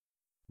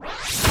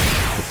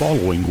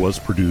following was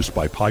produced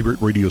by Pirate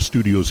Radio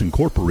Studios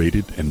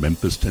Incorporated in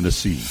Memphis,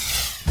 Tennessee.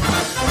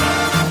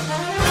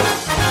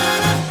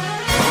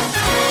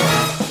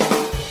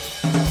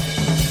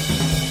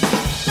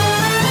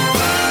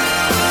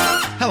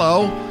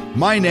 Hello,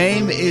 my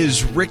name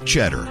is Rick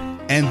Cheddar,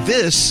 and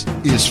this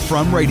is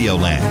From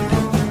Radioland.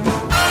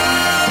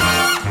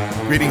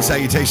 Greetings,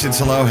 salutations,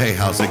 hello, hey,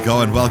 how's it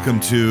going? Welcome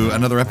to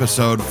another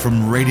episode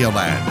from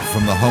Radioland,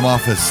 from the home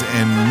office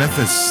in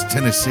Memphis,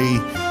 Tennessee,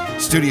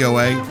 Studio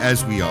A,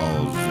 as we're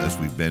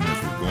going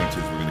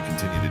to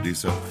continue to do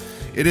so.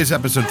 It is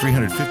episode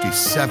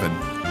 357.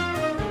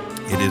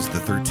 It is the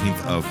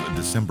 13th of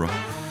December.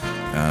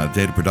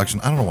 Date of production.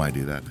 I don't know why I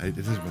do that.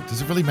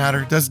 Does it really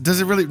matter?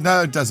 Does it really?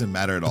 No, it doesn't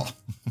matter at all.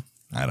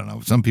 I don't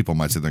know. Some people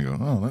might sit there and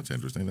go, oh, that's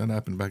interesting. That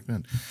happened back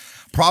then.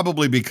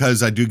 Probably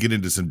because I do get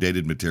into some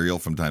dated material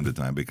from time to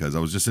time, because I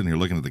was just sitting here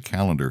looking at the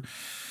calendar,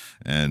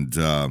 and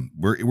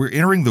we're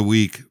entering the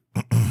week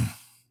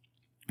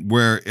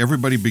where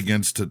everybody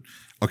begins to,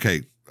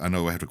 okay, I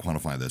know I have to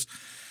quantify this.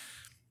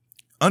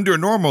 Under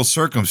normal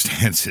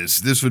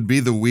circumstances, this would be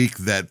the week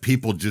that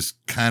people just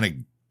kind of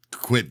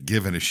quit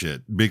giving a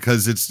shit,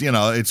 because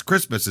it's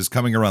Christmas is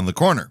coming around the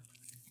corner.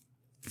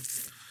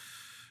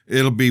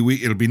 It'll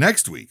be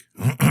next week.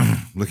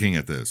 Looking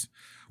at this,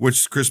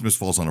 which Christmas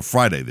falls on a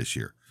Friday this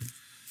year.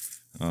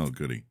 Oh,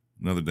 goody.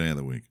 Another day of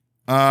the week.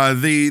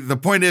 The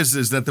point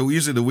is that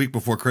usually the week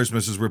before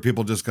Christmas is where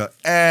people just go,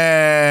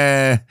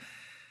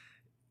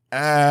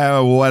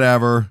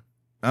 whatever.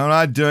 I'm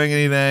not doing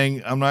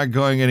anything. I'm not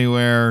going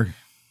anywhere.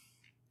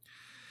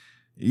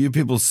 You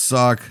people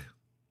suck.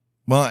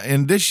 Well,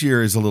 and this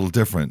year is a little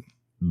different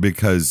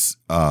because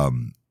of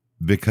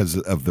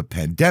the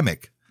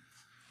pandemic.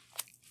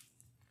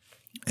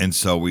 And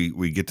so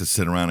we get to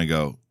sit around and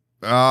go,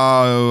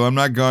 oh, I'm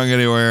not going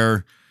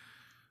anywhere.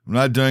 I'm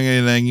not doing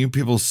anything. You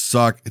people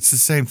suck. It's the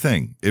same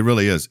thing. It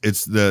really is.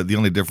 It's the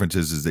only difference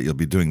is that you'll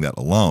be doing that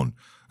alone.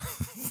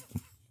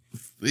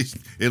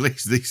 At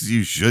least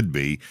you should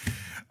be.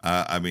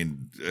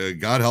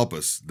 God help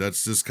us.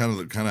 That's just kind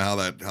of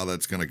how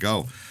that's going to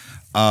go.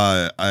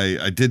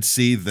 I did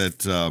see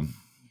that.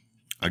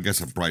 I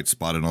guess a bright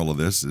spot in all of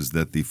this is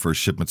that the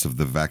first shipments of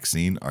the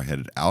vaccine are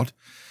headed out.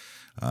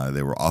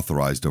 They were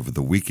authorized over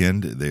the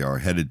weekend. They are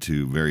headed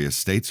to various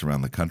states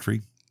around the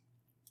country.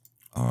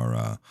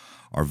 Our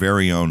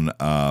very own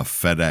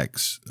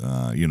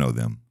FedEx, you know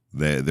them.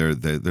 They're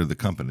the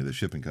company, the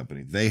shipping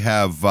company. They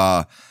have.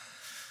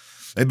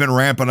 They've been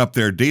ramping up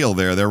their deal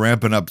there. They're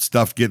ramping up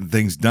stuff, getting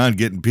things done,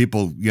 getting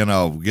people,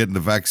 getting the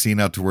vaccine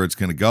out to where it's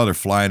going to go. They're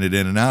flying it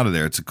in and out of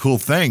there. It's a cool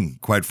thing,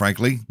 quite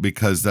frankly,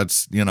 because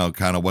that's,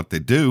 kind of what they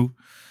do.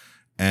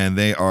 And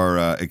they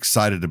are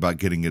excited about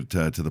getting it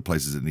to the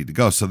places that need to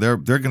go. So they're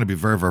going to be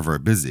very, very, very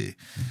busy,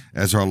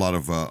 as are a lot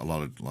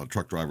of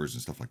truck drivers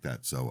and stuff like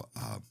that. So,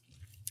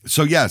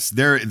 yes,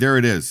 there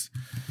it is.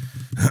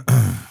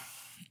 I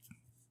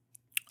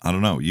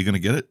don't know. You going to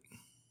get it?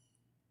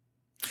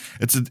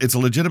 It's a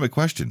legitimate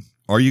question.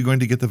 Are you going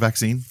to get the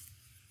vaccine?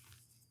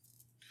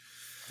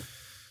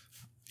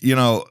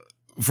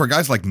 For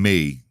guys like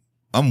me,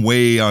 I'm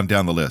way on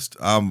down the list.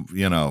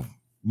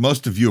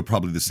 Most of you are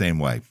probably the same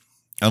way.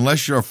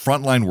 Unless you're a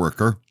frontline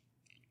worker,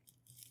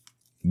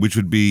 which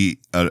would be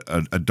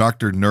a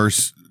doctor,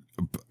 nurse,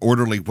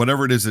 orderly,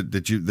 whatever it is that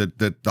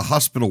the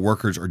hospital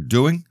workers are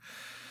doing.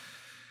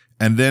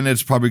 And then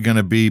it's probably going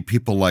to be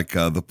people like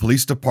the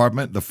police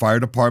department, the fire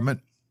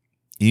department,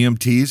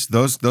 EMTs,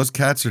 those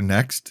cats are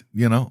next,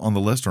 on the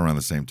list around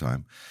the same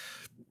time.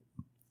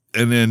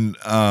 And then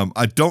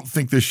I don't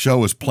think this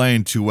show is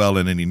playing too well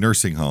in any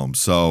nursing homes.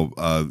 So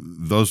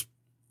those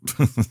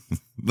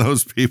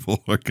those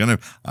people are going to,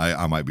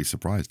 I might be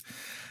surprised.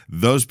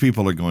 Those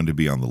people are going to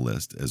be on the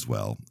list as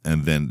well.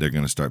 And then they're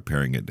going to start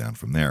paring it down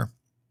from there.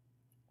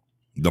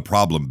 The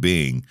problem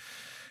being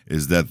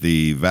is that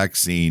the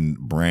vaccine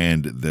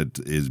brand that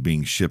is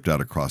being shipped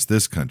out across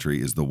this country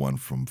is the one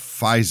from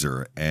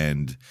Pfizer.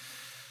 And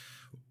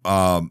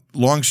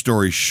long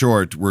story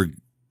short,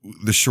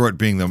 the short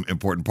being the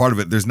important part of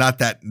it, there's not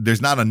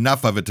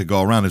enough of it to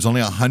go around. There's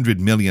only 100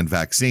 million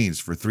vaccines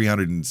for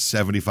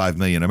 375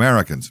 million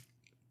Americans.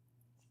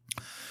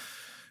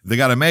 They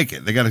got to make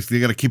it. They got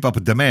to keep up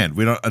with demand.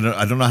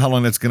 I don't know how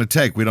long that's going to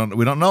take. We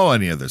don't know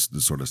any of this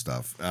sort of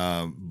stuff.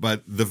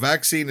 But the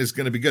vaccine is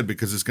going to be good,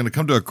 because it's going to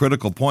come to a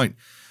critical point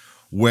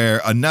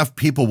where enough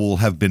people will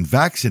have been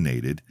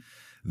vaccinated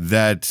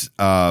that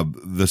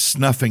the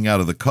snuffing out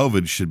of the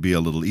COVID should be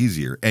a little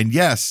easier. And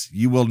yes,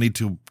 you will need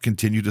to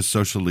continue to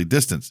socially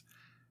distance.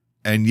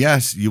 And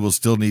yes, you will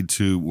still need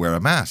to wear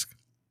a mask.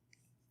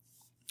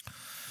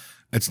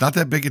 It's not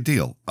that big a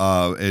deal.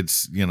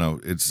 It's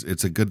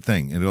a good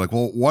thing. And they're like,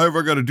 well, why have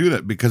I got to do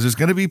that? Because there's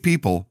going to be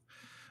people.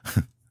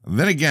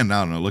 Then again,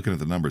 I don't know, looking at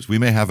the numbers, we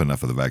may have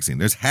enough of the vaccine.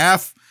 There's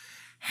half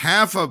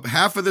of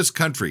this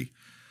country,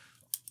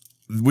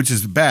 which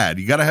is bad.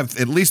 You got to have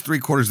at least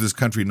 3/4 of this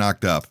country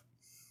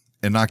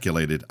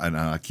inoculated.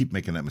 I keep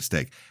making that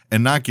mistake.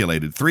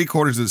 Inoculated.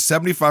 3/4 of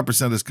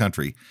 75% of this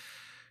country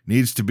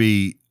needs to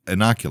be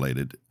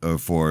inoculated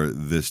for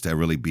this to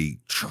really be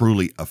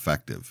truly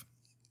effective.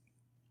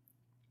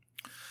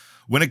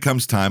 When it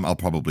comes time, I'll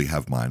probably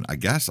have mine. I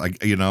guess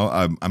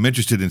I'm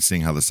interested in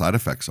seeing how the side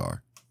effects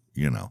are.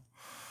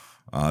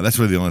 That's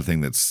really the only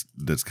thing that's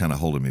kind of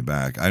holding me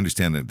back. I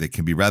understand that they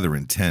can be rather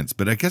intense,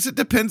 but I guess it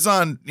depends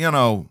on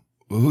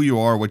who you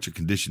are, what your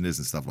condition is,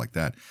 and stuff like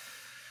that.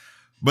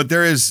 But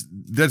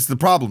that's the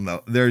problem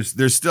though.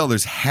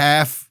 There's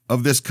half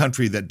of this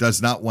country that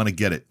does not want to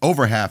get it.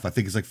 Over half, I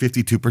think it's like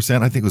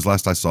 52%. I think it was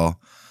last I saw.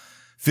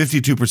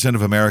 52%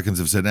 of Americans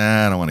have said,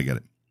 I don't want to get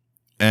it.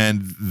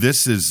 And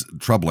this is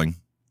troubling.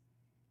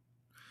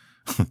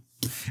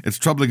 It's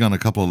troubling on a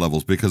couple of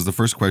levels because the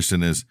first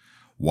question is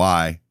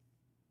why?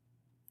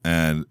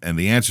 And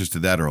the answers to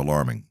that are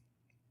alarming.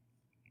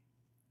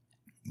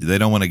 They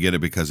don't want to get it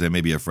because they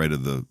may be afraid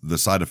of the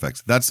side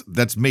effects.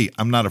 That's me.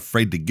 I'm not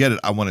afraid to get it.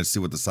 I want to see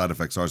what the side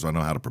effects are so I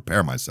know how to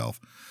prepare myself.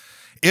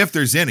 If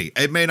there's any,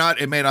 it may not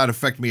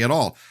affect me at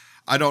all.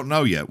 I don't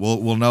know yet.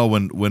 We'll know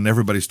when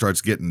everybody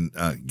starts getting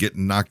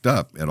knocked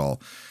up at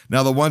all.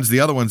 Now the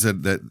other ones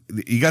that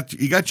you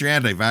got your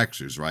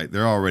anti-vaxxers, right?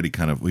 They're already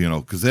kind of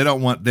because they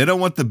don't want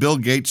the Bill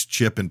Gates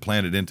chip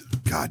implanted into.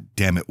 God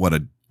damn it! What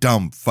a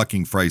dumb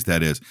fucking phrase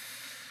that is.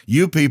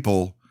 You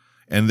people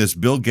and this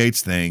Bill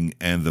Gates thing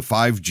and the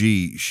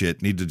 5G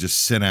shit need to just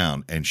sit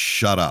down and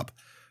shut up.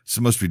 It's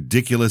the most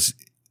ridiculous,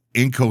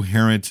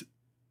 incoherent,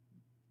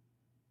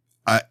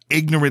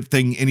 ignorant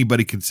thing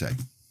anybody can say.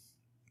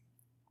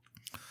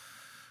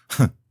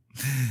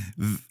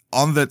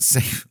 On that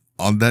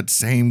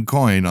same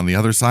coin, on the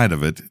other side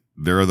of it,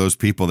 there are those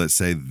people that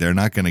say they're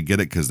not going to get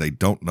it because they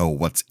don't know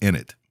what's in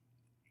it.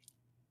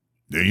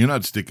 You're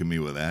not sticking me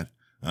with that.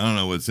 I don't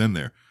know what's in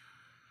there.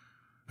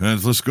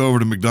 Let's go over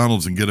to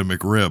McDonald's and get a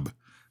McRib.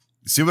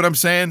 See what I'm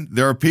saying?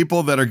 There are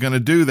people that are going to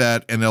do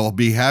that, and they'll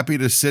be happy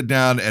to sit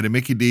down at a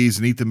Mickey D's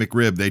and eat the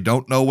McRib. They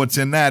don't know what's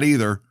in that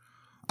either.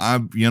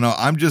 I'm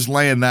just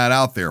laying that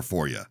out there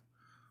for you.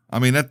 I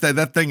mean,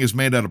 that thing is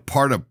made out of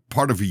part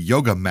of a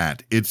yoga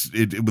mat. It's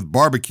with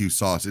barbecue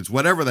sauce. It's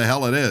whatever the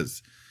hell it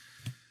is.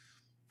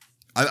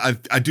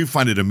 I do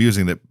find it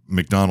amusing that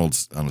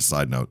McDonald's, on a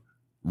side note,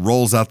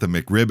 rolls out the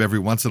McRib every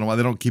once in a while.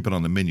 They don't keep it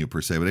on the menu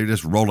per se, but they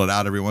just roll it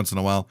out every once in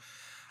a while.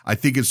 I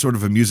think it's sort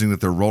of amusing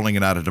that they're rolling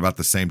it out at about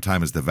the same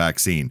time as the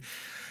vaccine.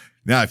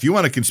 Now, if you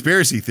want a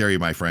conspiracy theory,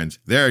 my friends,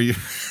 there you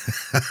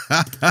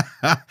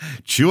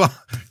chew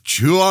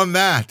on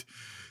that.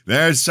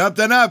 There's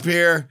something up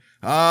here.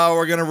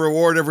 We're going to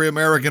reward every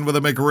American with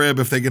a McRib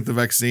if they get the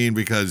vaccine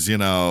because,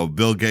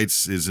 Bill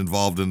Gates is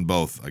involved in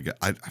both.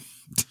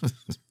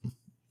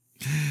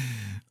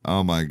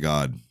 Oh, my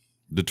God.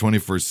 The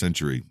 21st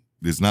century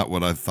is not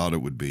what I thought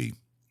it would be.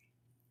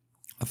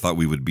 I thought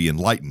we would be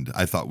enlightened.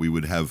 I thought we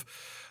would have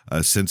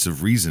a sense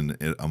of reason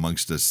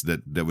amongst us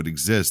that would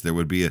exist. There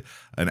would be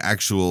an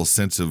actual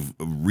sense of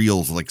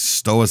real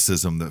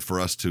stoicism that for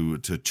us to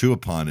chew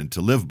upon and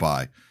to live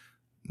by.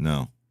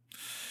 No,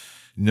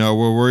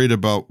 we're worried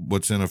about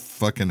what's in a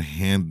fucking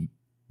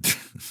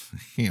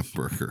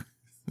hamburger.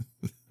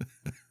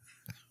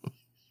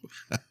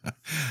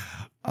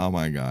 Oh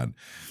my God.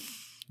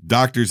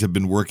 Doctors have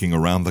been working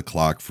around the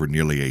clock for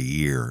nearly a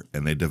year,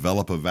 and they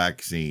develop a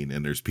vaccine,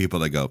 and there's people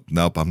that go,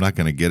 nope, I'm not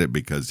going to get it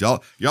because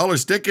y'all are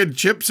sticking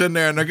chips in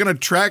there, and they're going to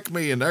track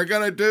me, and they're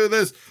going to do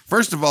this.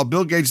 First of all,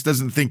 Bill Gates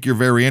doesn't think you're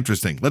very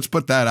interesting. Let's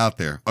put that out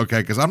there,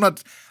 okay? Because I'm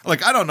not,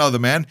 I don't know the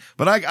man,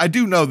 but I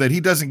do know that he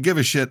doesn't give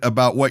a shit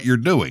about what you're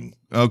doing,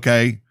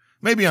 okay?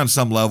 Maybe on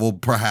some level,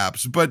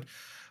 perhaps, but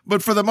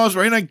for the most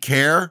part, he doesn't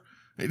care.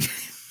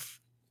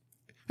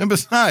 And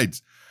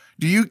besides,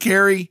 do you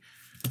carry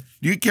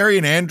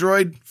an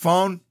Android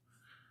phone?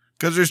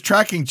 Because there's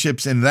tracking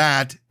chips in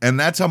that, and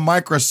that's a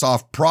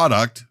Microsoft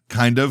product,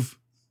 kind of.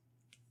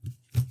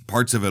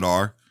 Parts of it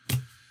are.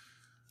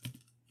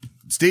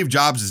 Steve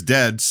Jobs is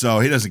dead, so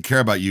he doesn't care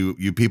about you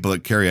people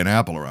that carry an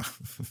Apple around.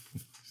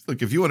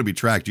 Look, if you want to be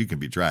tracked, you can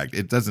be tracked.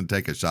 It doesn't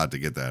take a shot to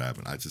get that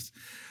happen.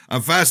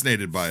 I'm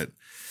fascinated by it.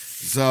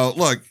 So,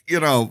 look,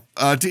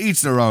 to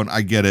each their own,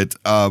 I get it.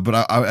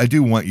 But I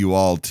do want you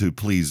all to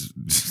please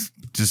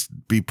just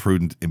be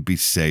prudent and be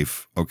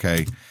safe,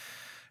 okay?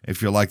 If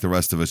you're like the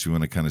rest of us, you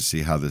want to kind of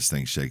see how this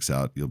thing shakes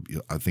out.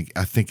 I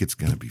think it's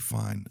going to be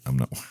fine. I'm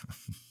not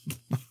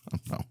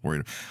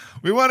worried.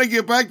 We want to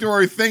get back to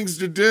our things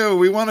to do.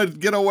 We want to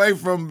get away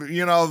from,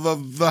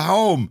 the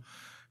home.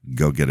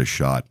 Go get a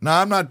shot. No,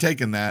 I'm not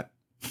taking that.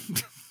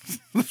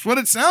 That's what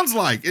it sounds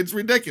like. It's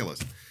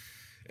ridiculous.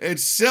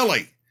 It's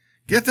silly.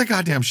 Get the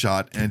goddamn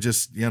shot and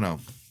just,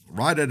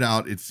 ride it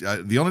out. It's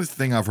the only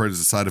thing I've heard is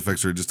the side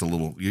effects are just a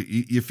little,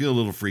 you feel a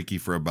little freaky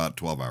for about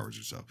 12 hours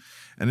or so,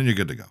 and then you're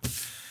good to go.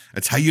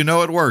 That's how you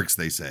know it works,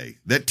 they say.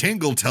 That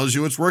tingle tells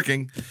you it's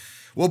working.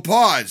 We'll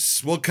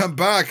pause. We'll come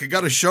back. I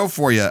got a show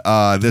for you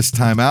this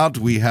time out.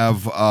 We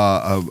have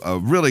a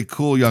really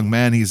cool young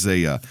man. He's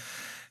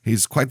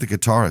quite the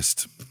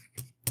guitarist.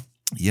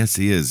 Yes,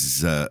 he is.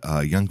 He's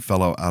a young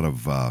fellow out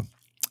of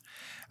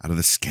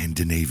the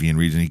Scandinavian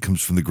region. He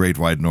comes from the Great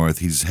Wide North.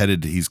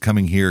 He's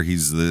coming here.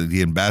 He's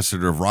the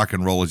ambassador of rock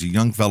and roll. He's a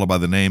young fellow by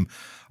the name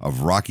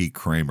of Rocky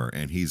Kramer,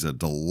 and he's a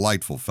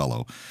delightful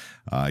fellow.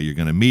 You're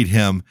going to meet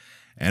him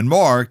and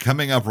more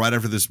coming up right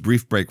after this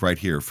brief break right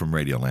here from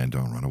Radioland.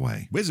 Don't run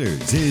away.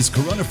 Wizards is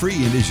corona-free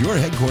and is your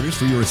headquarters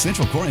for your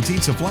essential quarantine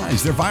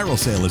supplies. Their viral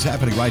sale is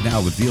happening right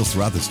now with deals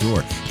throughout the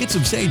store. Get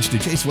some sage to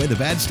chase away the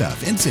bad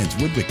stuff, incense,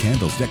 woodwick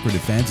candles,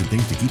 decorative fans, and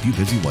things to keep you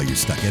busy while you're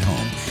stuck at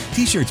home.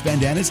 T-shirts,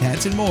 bandanas,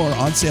 hats, and more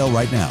on sale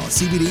right now.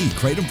 CBD,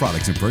 Kratom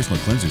products, and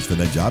personal cleansers for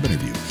that job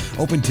interview.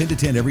 Open 10 to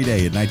 10 every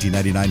day at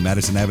 1999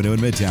 Madison Avenue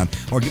in Midtown,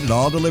 or get it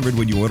all delivered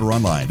when you order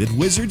online at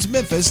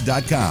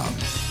wizardsmemphis.com.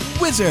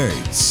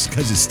 Wizards,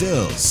 because it's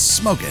still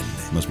smoking.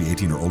 Must be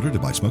 18 or older to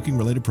buy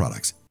smoking-related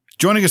products.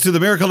 Joining us to the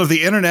miracle of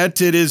the internet,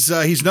 it is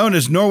he's known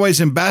as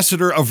Norway's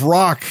ambassador of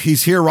rock.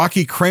 He's here,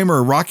 Rocky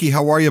Kramer. Rocky,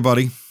 how are you,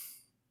 buddy?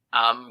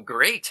 I'm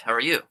great. How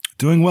are you?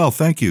 Doing well,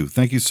 thank you.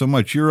 Thank you so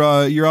much. You're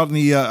out in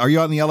the are you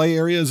out in the LA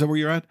area? Is that where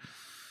you're at?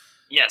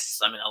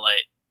 Yes, I'm in LA,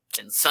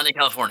 in sunny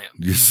California.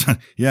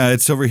 Yeah,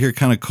 it's over here,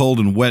 kind of cold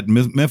and wet.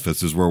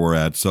 Memphis is where we're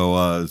at.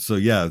 So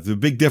yeah, the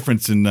big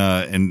difference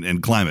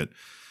in climate.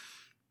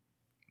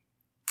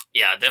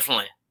 Yeah,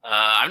 definitely.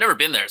 I've never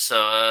been there, so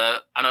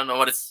I don't know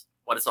what it's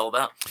all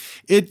about.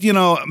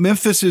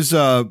 Memphis is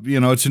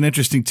it's an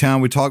interesting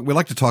town. We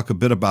like to talk a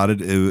bit about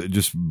it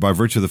just by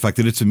virtue of the fact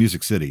that it's a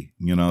music city.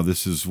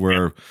 This is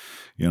where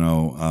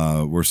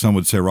where some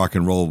would say rock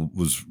and roll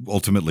was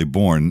ultimately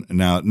born.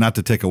 Now, not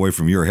to take away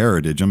from your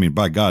heritage. I mean,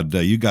 by God,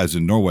 you guys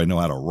in Norway know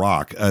how to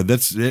rock.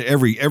 That's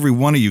every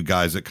one of you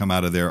guys that come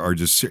out of there are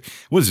just.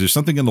 What is there?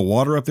 Something in the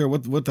water up there?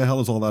 What the hell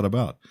is all that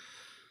about?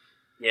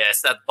 Yeah,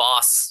 it's that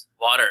Boss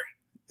water.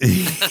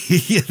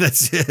 Yeah,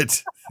 that's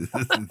it.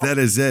 That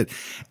is it.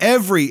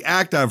 Every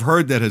act I've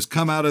heard that has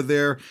come out of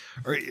there,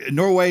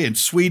 Norway and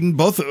Sweden,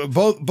 both.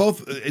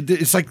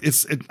 It's like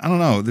I don't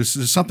know.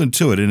 There's something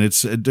to it, and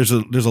there's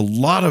a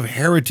lot of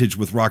heritage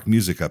with rock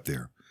music up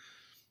there.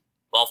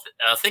 Well,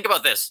 think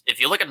about this. If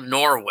you look at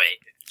Norway,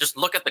 just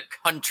look at the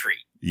country.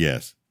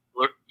 Yes,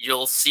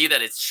 you'll see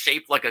that it's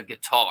shaped like a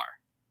guitar.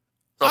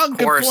 So of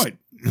good course, point.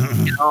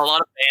 a lot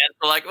of bands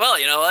are like, well,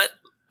 you know what?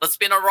 Let's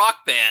be in a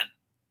rock band.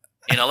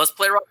 Let's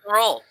play rock and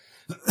roll.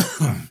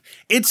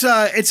 It's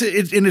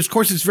and of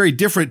course it's very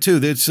different too.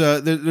 There's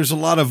a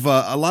lot of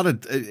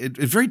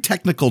it's very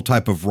technical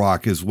type of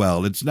rock as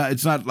well. It's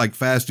not like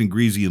fast and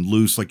greasy and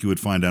loose like you would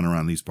find down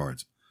around these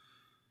parts.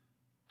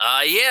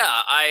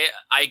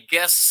 I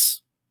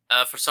guess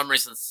for some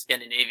reason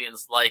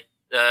Scandinavians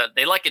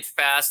they like it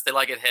fast, they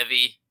like it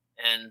heavy,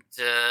 and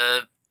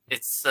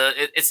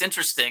it's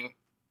interesting.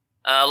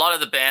 A lot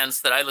of the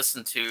bands that I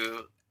listen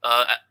to,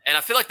 and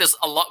I feel like there's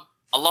a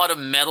lot of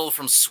metal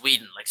from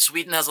Sweden. Like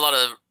Sweden has a lot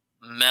of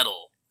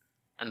metal,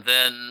 and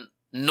then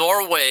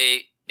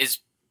Norway is,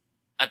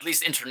 at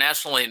least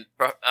internationally,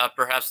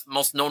 perhaps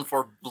most known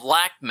for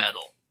black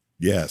metal.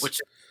 Yes, which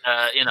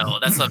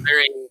that's a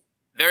very,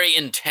 very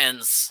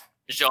intense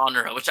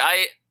genre. Which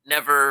I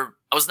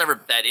was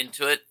never that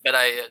into it, but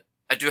I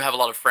do have a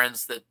lot of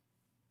friends that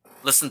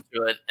listen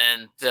to it,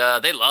 and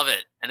they love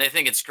it, and they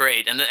think it's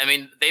great. And I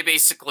mean, they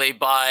basically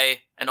buy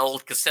an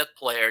old cassette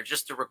player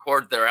just to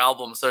record their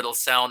album, so it'll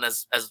sound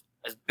as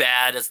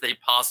bad as they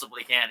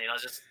possibly can.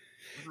 It's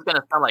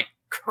gonna sound like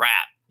crap.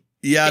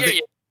 Yeah,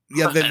 they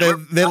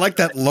like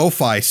that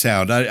lo-fi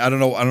sound. I don't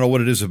know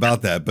what it is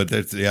about that, but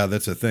that's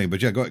a thing.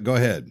 But yeah, go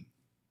ahead.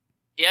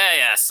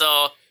 Yeah.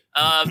 So,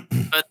 but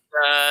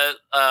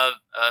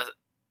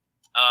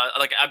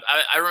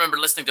I remember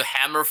listening to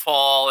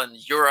Hammerfall and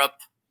Europe.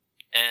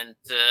 And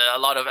a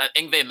lot of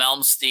Yngwie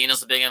Malmsteen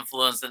is a big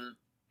influence, and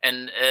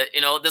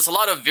there's a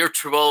lot of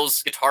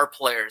virtuose guitar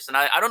players, and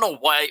I don't know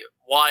why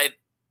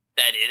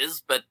that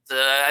is, but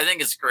I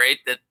think it's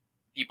great that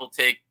people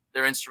take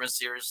their instruments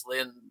seriously,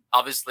 and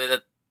obviously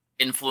that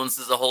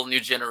influences a whole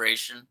new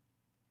generation,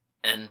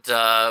 and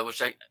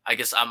which I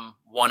guess I'm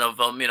one of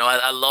them.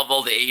 I love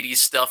all the 80s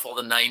stuff, all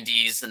the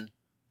 90s, and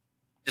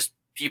just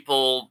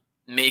people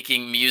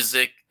making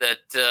music that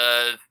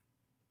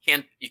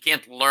you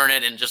can't learn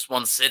it in just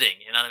one sitting.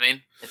 You know what I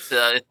mean? It's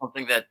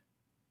something that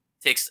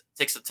takes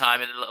the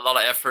time and a lot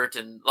of effort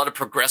and a lot of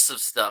progressive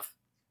stuff.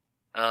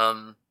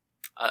 I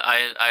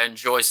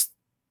enjoy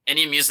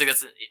any music that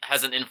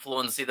has an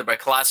influence either by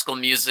classical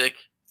music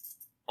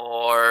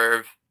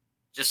or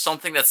just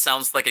something that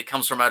sounds like it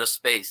comes from outer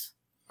space.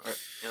 Or,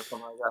 something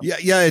like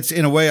that. Yeah. It's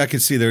in a way I can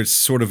see there it's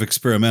sort of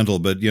experimental,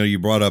 but you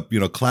brought up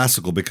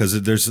classical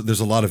because there's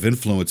a lot of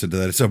influence into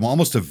that. It's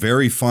almost a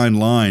very fine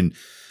line.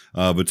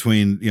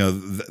 Between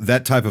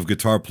that type of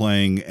guitar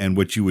playing and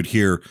what you would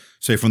hear,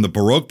 say, from the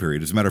Baroque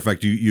period. As a matter of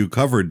fact, you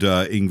covered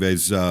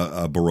Yngwie's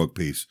Baroque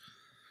piece.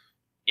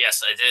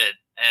 Yes, I did,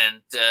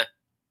 and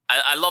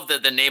I love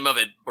the name of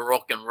it,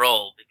 Baroque and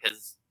Roll,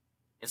 because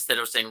instead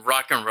of saying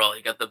rock and roll,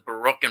 you got the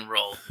Baroque and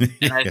Roll,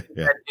 and I think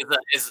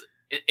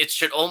it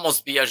should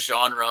almost be a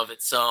genre of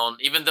its own,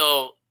 even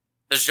though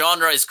the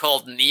genre is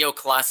called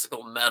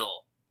neoclassical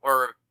metal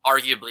or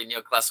arguably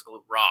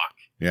neoclassical rock.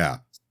 Yeah.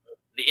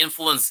 The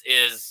influence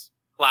is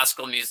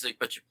classical music,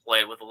 but you play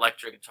it with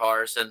electric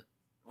guitars. And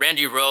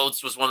Randy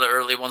Rhoads was one of the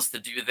early ones to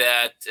do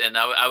that. And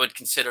I would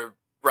consider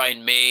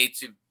Brian May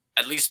to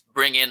at least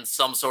bring in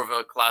some sort of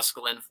a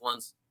classical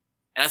influence.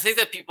 And I think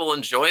that people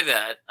enjoy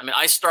that. I mean,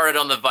 I started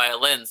on the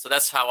violin, so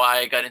that's how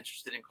I got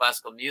interested in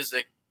classical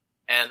music.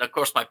 And of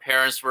course, my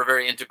parents were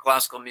very into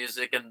classical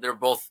music, and they're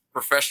both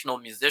professional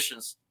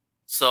musicians.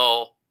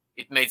 So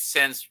it made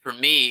sense for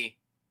me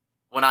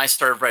when I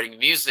started writing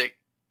music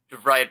to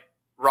write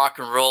rock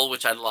and roll,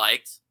 which I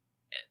liked,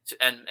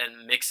 and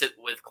mix it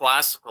with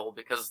classical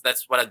because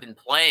that's what I've been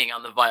playing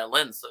on the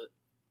violin.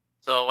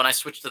 So when I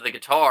switched to the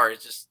guitar,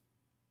 it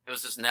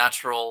was just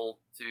natural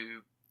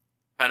to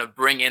kind of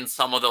bring in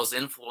some of those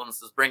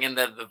influences, bring in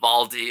the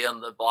Vivaldi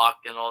and the Bach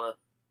and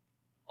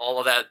all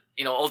of that,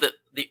 all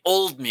the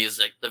old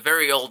music, the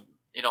very old,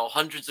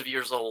 hundreds of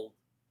years old,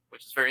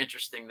 which is very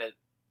interesting that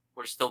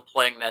we're still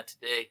playing that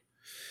today,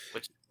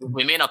 which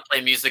we may not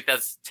play music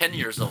that's 10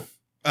 years old.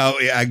 Oh,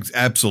 yeah,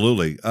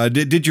 absolutely.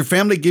 Did your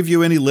family give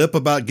you any lip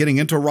about getting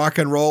into rock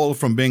and roll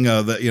from being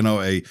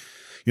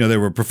they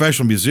were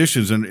professional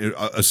musicians and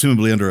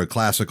assumably under a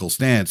classical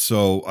stance.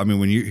 So, I mean,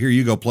 when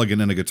you go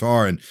plugging in a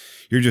guitar and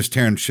you're just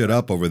tearing shit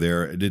up over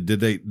there, did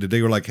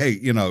they were like, hey,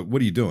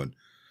 what are you doing?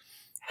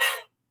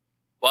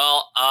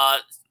 Well,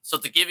 so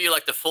to give you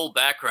like the full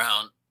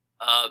background,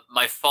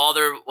 my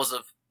father was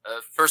a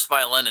first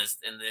violinist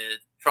in the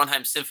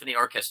Trondheim Symphony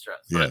Orchestra.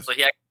 Yes. So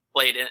he actually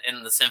played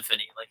in the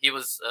symphony. Like he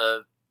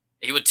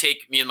would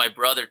take me and my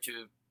brother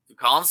to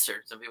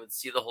concerts, and we would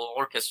see the whole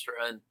orchestra,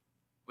 and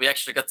we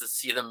actually got to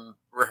see them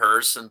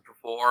rehearse and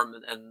perform,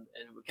 and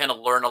we kind of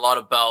learn a lot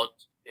about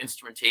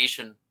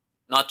instrumentation,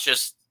 not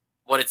just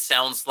what it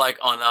sounds like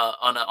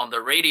on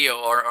the radio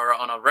or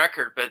on a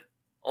record, but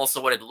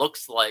also what it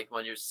looks like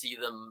when you see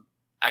them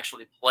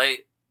actually play.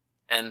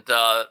 And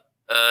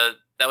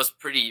that was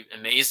pretty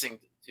amazing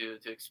to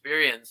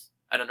experience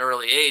at an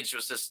early age. It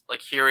was just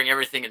like hearing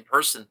everything in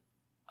person.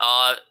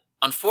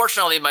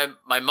 Unfortunately,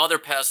 my mother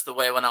passed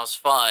away when I was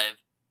 5,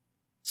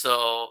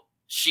 so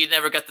she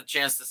never got the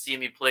chance to see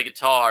me play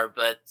guitar.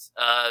 But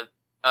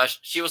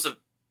she was a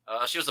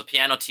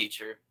piano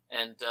teacher,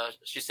 and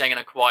she sang in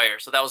a choir,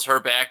 so that was her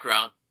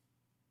background.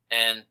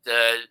 And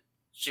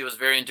she was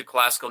very into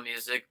classical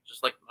music,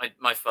 just like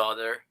my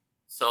father.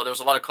 So there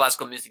was a lot of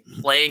classical music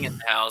playing in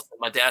the house.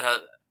 My dad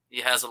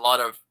has a lot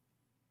of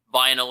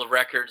vinyl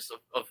records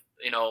of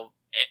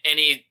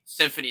any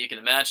symphony you can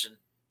imagine.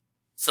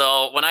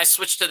 So when I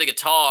switched to the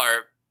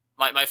guitar,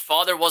 my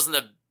father wasn't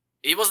a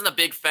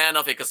big fan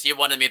of it because he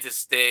wanted me to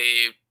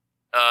stay.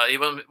 He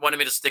wanted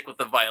me to stick with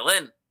the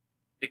violin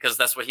because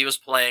that's what he was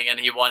playing, and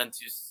he wanted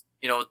to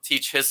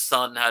teach his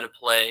son how to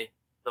play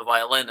the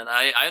violin. And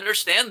I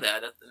understand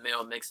that. It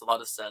makes a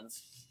lot of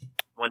sense.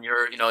 When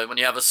when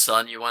you have a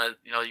son, you want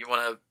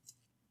to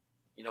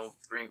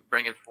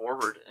bring it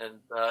forward, and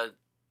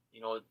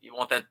you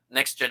want that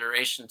next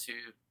generation to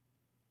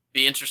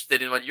be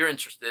interested in what you're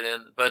interested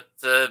in. But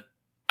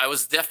I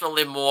was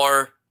definitely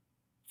more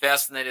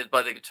fascinated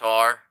by the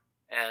guitar,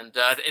 and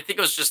I think it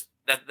was just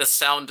that the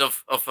sound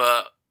of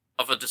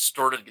a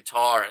distorted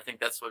guitar. I think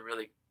that's what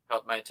really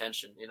caught my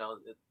attention.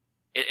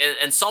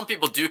 And some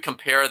people do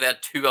compare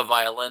that to a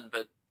violin,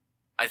 but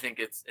I think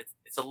it's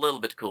a little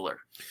bit cooler.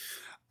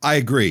 I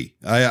agree.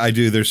 I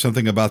do. There's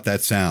something about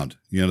that sound,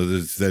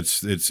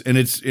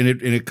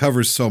 it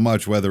covers so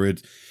much, whether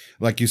it's,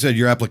 like you said,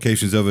 your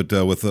applications of it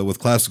with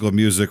classical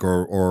music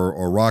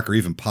or rock or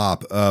even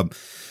pop.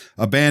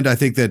 A band I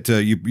think that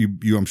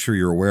you I'm sure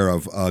you're aware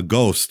of,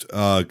 Ghost,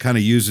 kind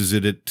of uses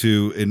it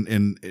to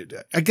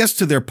I guess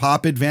to their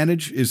pop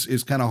advantage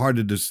is kind of hard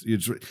to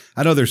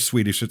I know they're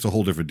Swedish, it's a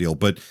whole different deal,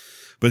 but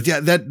yeah,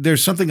 that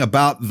there's something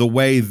about the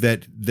way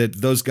that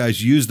those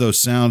guys use those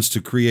sounds to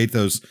create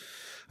those.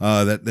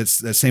 That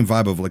same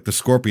vibe of like the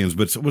Scorpions,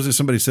 but was it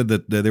somebody said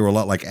that they were a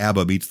lot like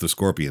ABBA meets the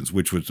Scorpions,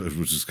 which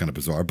is kind of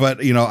bizarre,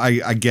 but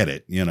I get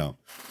it,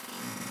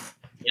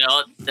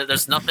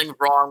 there's nothing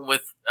wrong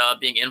with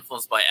being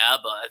influenced by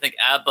ABBA. I think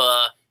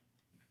ABBA,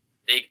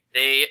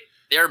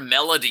 their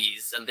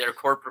melodies and their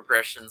chord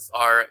progressions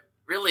are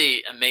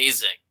really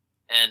amazing,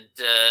 and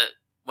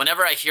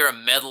whenever I hear a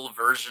metal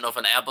version of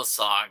an ABBA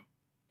song,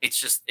 it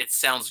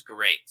sounds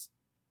great.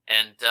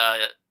 And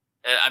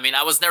I mean,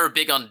 I was never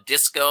big on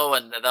disco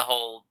and the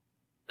whole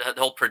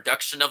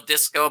production of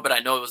disco, but I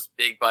know it was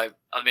big I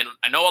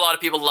know a lot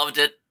of people loved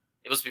it.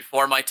 It was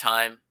before my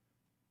time.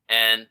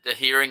 And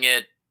hearing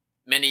it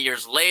many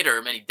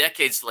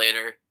decades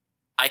later,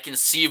 I can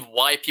see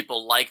why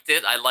people liked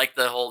it. I like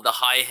the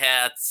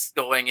hi-hats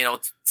going, and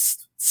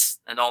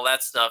all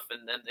that stuff.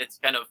 And then it's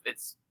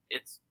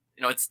it's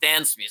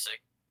dance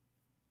music.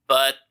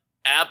 But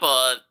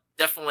ABBA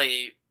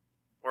definitely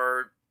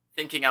were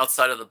thinking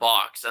outside of the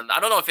box, and I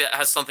don't know if it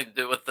has something to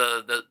do with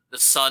the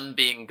sun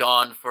being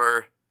gone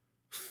for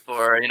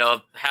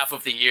half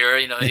of the year.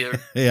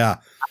 Yeah.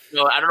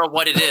 I don't know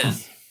what it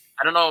is.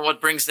 I don't know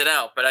what brings it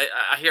out, but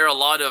I hear a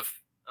lot of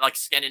like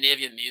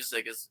Scandinavian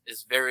music is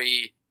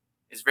very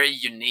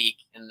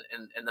unique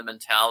in the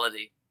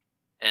mentality,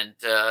 and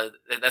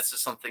that's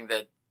just something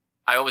that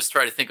I always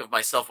try to think of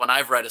myself when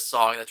I write a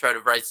song. I try to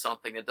write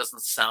something that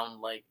doesn't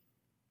sound like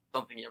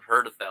something you've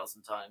heard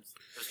 1,000 times.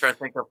 Just try to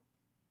think of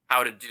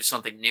how to do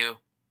something new.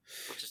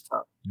 which is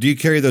tough. Do you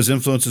carry those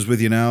influences with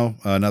you now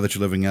that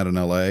you're living out in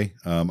LA?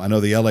 I know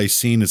the LA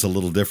scene is a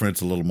little different.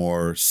 It's a little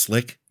more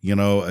slick,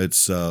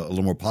 it's a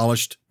little more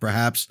polished,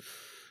 perhaps.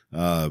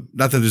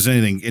 Not that there's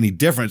any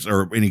difference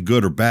or any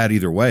good or bad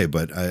either way,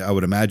 but I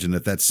would imagine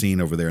that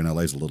scene over there in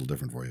LA is a little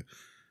different for you.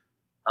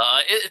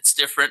 It's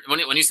different. When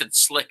you said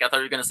slick, I thought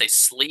you were going to say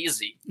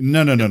sleazy.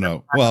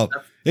 No. Well,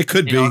 it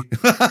could be.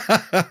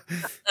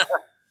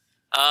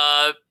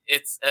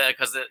 It's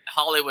because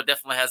Hollywood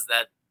definitely has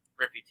that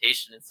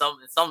reputation in some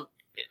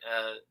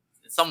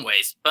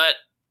ways, but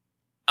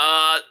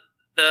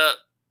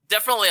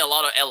definitely a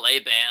lot of LA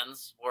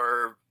bands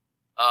were.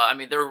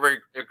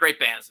 They're great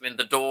bands. I mean,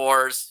 The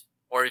Doors,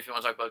 or if you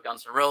want to talk about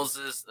Guns N'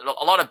 Roses,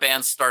 a lot of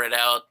bands started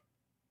out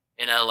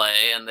in LA,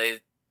 and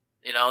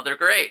they're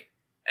great.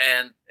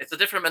 And it's a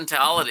different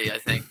mentality, I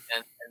think,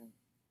 and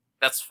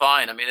that's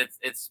fine. I mean,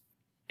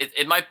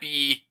 it might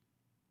be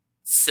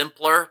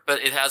simpler, but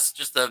it has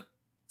just a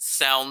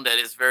sound that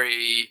is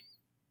very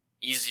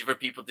easy for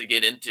people to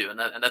get into, and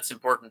that's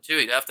important too.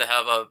 You have to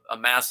have a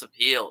mass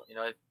appeal.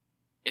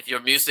 If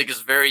your music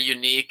is very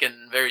unique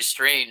and very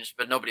strange,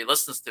 but nobody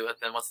listens to it,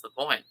 then what's the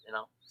point?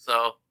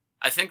 So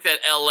I think that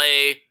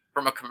LA,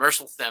 from a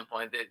commercial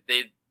standpoint,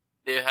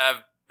 they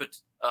have put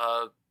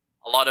a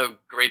lot of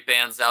great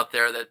bands out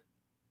there that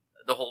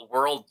the whole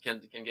world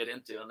can get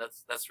into, and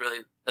that's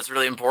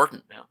really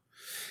important now.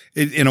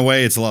 In a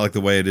way, it's a lot like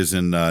the way it is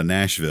in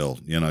Nashville,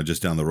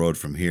 just down the road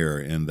from here,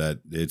 in that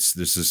this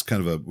is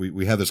kind of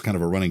we have this kind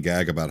of a running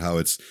gag about how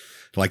it's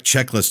like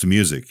checklist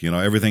music,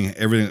 everything,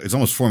 it's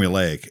almost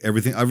formulaic.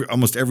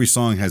 Almost every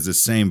song has the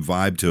same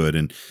vibe to it.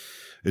 And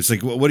it's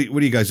like, what are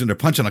you guys doing? They're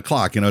punching a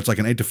clock, it's like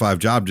an 8 to 5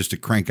 job just to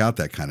crank out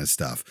that kind of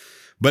stuff.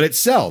 But it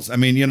sells. I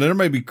mean, there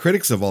may be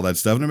critics of all that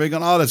stuff, and they're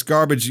going, oh, that's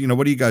garbage.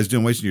 What are you guys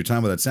doing, wasting your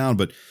time with that sound?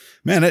 But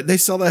man, they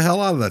sell the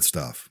hell out of that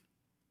stuff.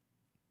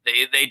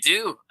 They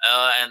do,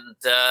 and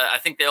I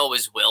think they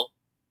always will.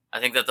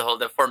 I think that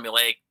the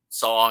formulaic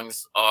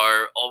songs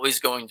are always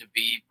going to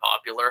be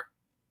popular,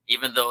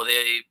 even though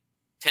they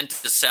tend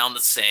to sound the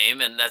same.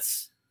 And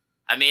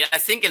I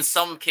think in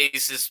some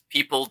cases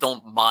people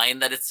don't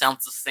mind that it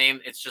sounds the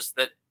same. It's just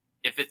that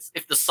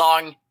if the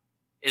song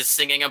is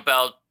singing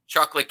about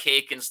chocolate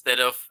cake instead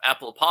of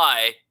apple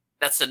pie,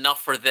 that's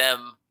enough for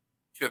them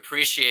to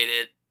appreciate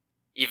it,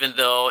 even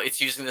though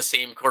it's using the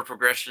same chord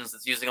progressions,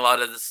 it's using a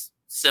lot of this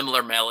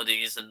similar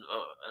melodies and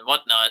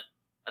whatnot,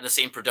 and the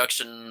same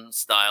production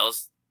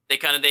styles. They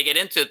get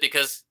into it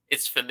because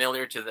it's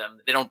familiar to them.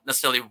 They don't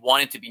necessarily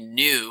want it to be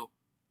new.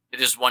 They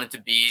just want it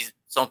to be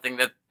something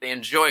that they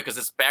enjoy because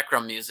it's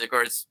background music,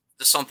 or it's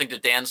just something to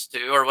dance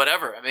to, or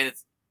whatever. I mean,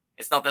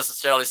 it's not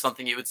necessarily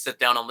something you would sit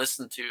down and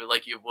listen to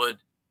like you would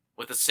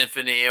with a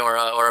symphony or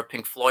a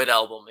Pink Floyd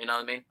album. You know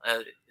what I mean?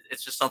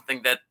 It's just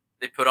something that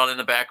they put on in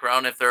the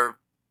background if they're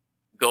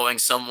going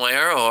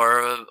somewhere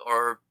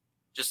or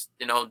just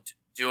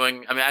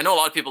doing. I mean, I know a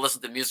lot of people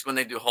listen to music when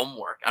they do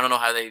homework. I don't know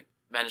how they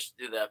manage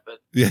to do that, but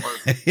yeah,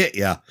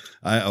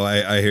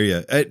 I hear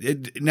you.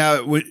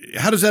 Now,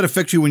 how does that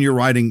affect you when you're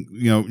writing,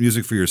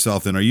 music for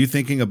yourself? Then, are you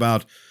thinking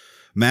about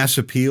mass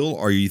appeal?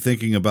 Are you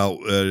thinking about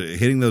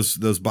hitting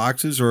those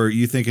boxes, or are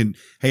you thinking,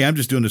 hey, I'm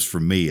just doing this for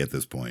me at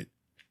this point?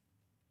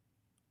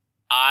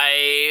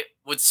 I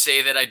would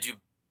say that I do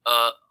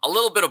a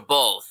little bit of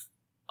both.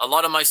 A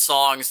lot of my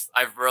songs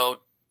I've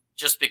wrote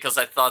just because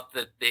I thought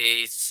that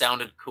they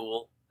sounded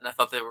cool and I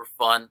thought they were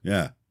fun.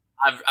 Yeah.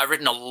 I've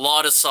written a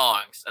lot of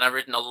songs, and I've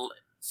written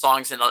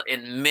songs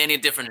in many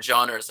different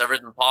genres. I've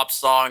written pop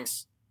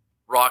songs,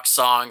 rock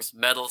songs,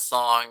 metal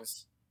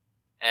songs,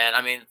 and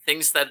I mean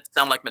things that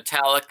sound like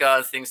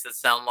Metallica, things that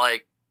sound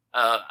like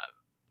I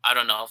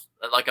don't know,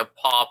 like a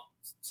pop,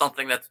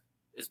 something that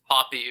is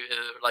poppy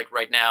like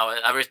right now. And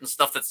I've written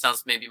stuff that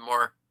sounds maybe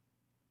more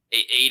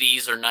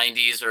 80s or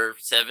 90s or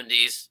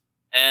 70s,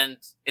 and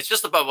it's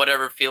just about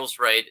whatever feels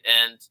right.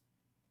 And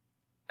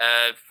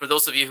for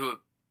those of you who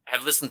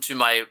have listened to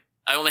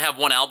I only have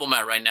one album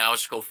out right now.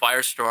 It's called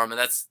Firestorm, and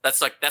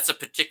that's a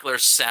particular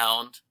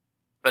sound,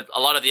 but a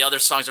lot of the other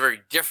songs are very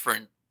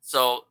different.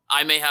 So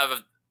I may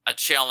have a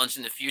challenge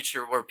in the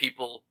future where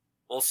people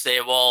will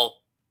say, well,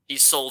 he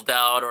sold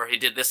out or he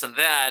did this and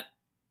that,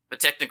 but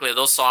technically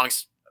those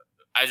songs,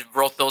 I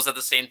wrote those at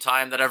the same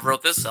time that I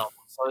wrote this album.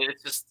 So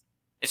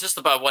it's just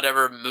about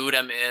whatever mood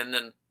I'm in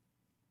and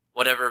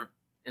whatever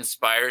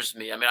inspires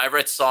me. I mean, I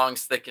write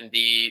songs that can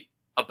be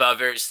about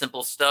very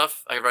simple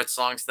stuff. I write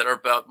songs that are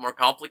about more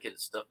complicated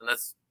stuff, and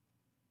that's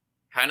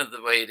kind of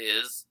the way it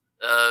is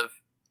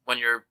when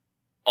you're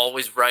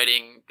always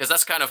writing, because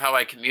that's kind of how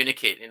I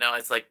communicate.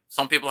 It's like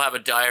some people have a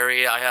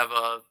diary.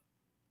 I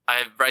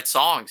write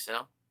songs.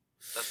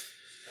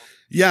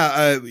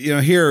 Yeah,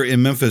 here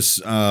in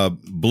Memphis,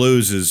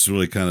 blues is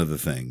really kind of the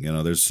thing.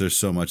 There's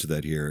so much of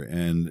that here,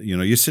 and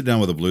you sit down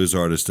with a blues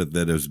artist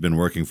that has been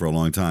working for a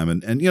long time,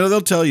 and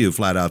they'll tell you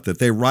flat out that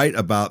they write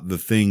about the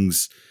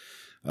things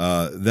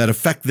that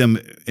affect them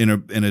in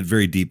a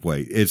very deep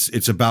way.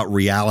 It's about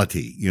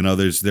reality.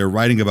 They're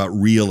writing about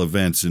real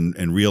events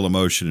and real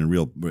emotion and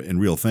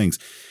real things.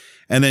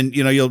 And then,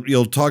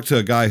 you'll talk to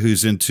a guy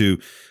who's into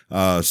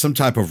some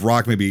type of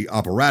rock, maybe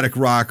operatic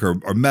rock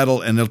or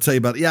metal, and they'll tell you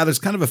about, there's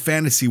kind of a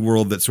fantasy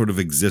world that sort of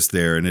exists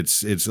there. And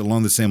it's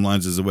along the same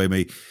lines as the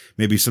way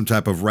maybe some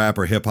type of rap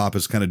or hip hop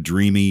is kind of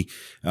dreamy.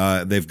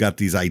 They've got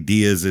these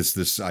ideas. It's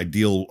this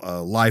ideal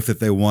life that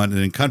they want.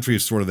 And in country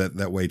is sort of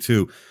that way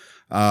too.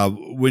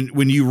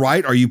 When you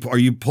write, are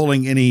you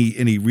pulling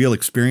any real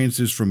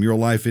experiences from your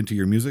life into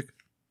your music?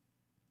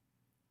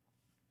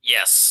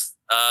 Yes,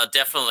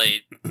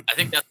 definitely. I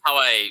think that's how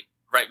I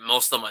write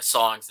most of my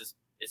songs.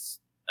 Is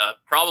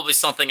probably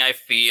something I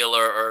feel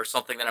or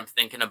something that I'm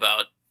thinking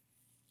about.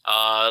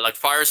 Like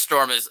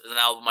Firestorm is an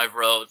album I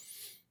wrote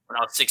when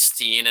I was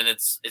 16, and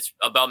it's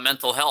about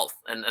mental health,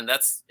 and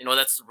that's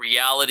that's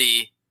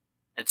reality.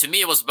 And to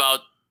me, it was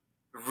about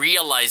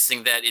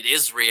realizing that it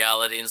is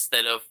reality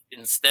instead of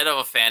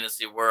a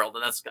fantasy world,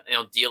 and that's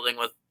dealing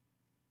with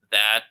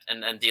that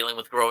and dealing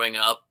with growing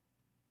up.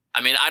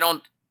 I mean, I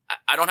don't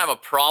have a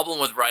problem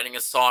with writing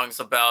songs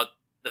about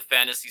the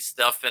fantasy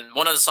stuff, and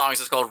one of the songs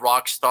is called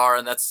Rockstar,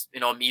 and that's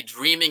me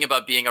dreaming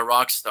about being a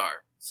rock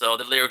star. So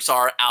the lyrics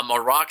are, I'm a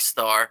rock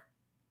star,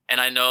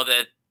 and I know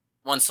that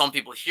when some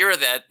people hear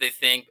that, they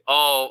think,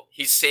 oh,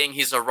 he's saying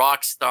he's a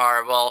rock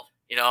star. Well,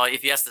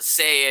 if he has to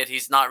say it,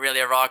 he's not really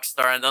a rock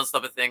star, and those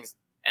type of things.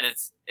 And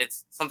it's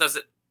sometimes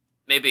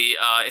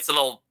it's a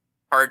little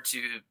hard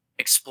to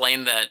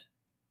explain that.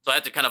 So I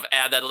had to kind of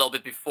add that a little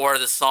bit before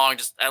the song,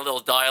 just a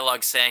little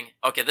dialogue saying,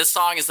 okay, this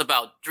song is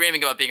about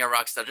dreaming about being a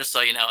rock star, just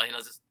so you know.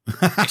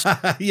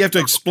 You have to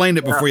explain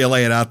it before you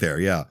lay it out there.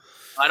 Yeah.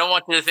 I don't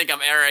want you to think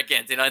I'm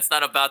arrogant. It's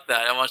not about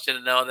that. I want you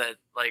to know that,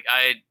 like,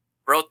 I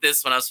wrote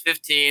this when I was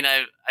 15.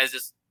 I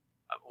just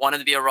wanted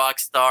to be a rock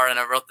star, and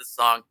I wrote this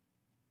song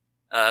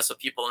so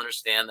people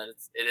understand that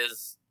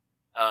it's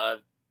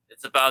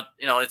about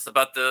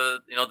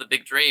the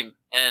big dream.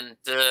 And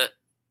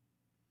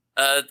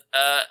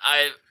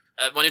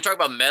when you talk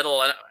about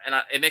metal,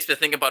 it makes me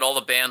think about all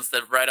the bands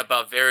that write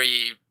about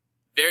very,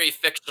 very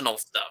fictional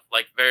stuff,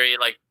 like very,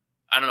 like,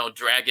 I don't know,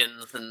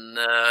 dragons and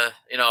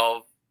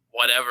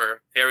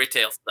whatever, fairy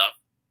tale stuff.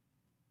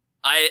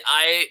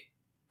 I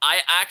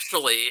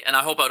actually, and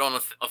I hope I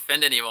don't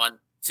offend anyone,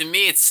 to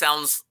me it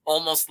sounds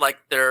almost like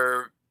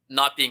they're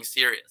not being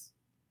serious.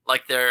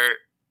 Like I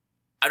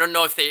don't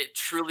know if they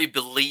truly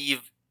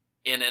believe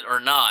in it or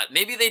not.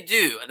 Maybe they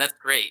do, and that's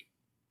great.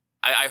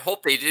 I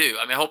hope they do.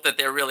 I mean, I hope that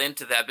they're really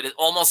into that, but it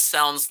almost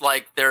sounds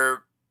like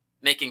they're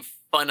making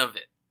fun of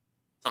it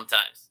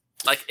sometimes.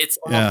 Like it's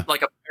almost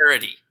like a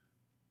parody.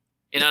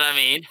 You know what I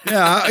mean?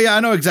 Yeah, I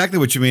know exactly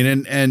what you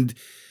mean. And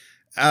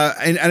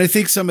I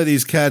think some of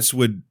these cats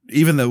would,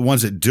 even the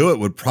ones that do it,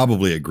 would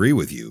probably agree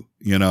with you.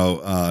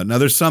 Now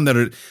there's some that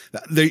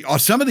are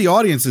some of the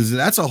audiences,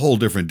 that's a whole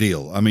different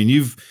deal. I mean,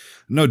 you've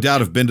no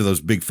doubt have been to those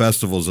big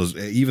festivals,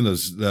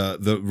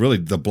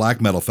 the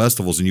black metal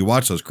festivals, and you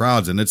watch those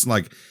crowds, and it's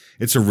like,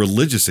 it's a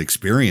religious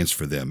experience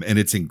for them. And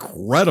it's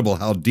incredible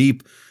how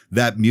deep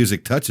that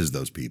music touches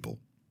those people.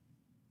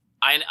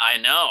 I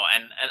know.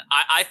 And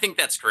I think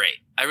that's great.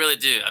 I really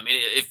do. I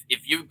mean,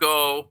 if you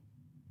go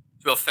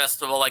to a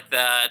festival like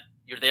that,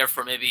 you're there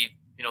for maybe,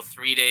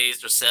 3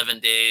 days or 7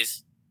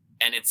 days,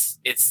 and it's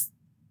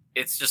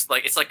just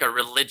like, it's like a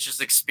religious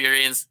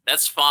experience.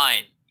 That's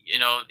fine.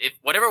 If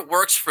whatever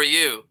works for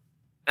you,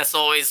 that's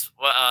always,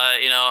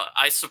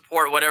 I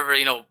support whatever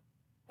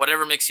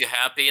makes you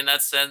happy in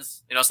that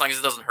sense, as long as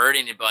it doesn't hurt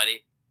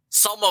anybody.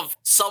 Some of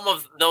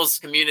those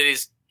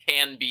communities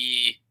can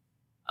be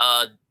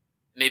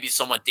maybe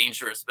somewhat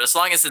dangerous, but as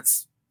long as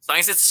it's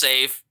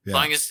safe, as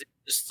long as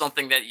it's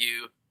something that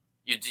you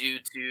do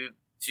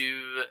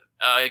to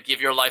give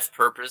your life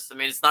purpose. I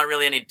mean, it's not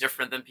really any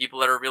different than people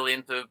that are really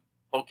into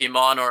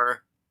Pokemon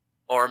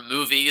or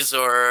movies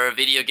or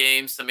video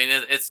games. I mean,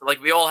 it's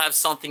like we all have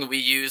something we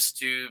use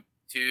to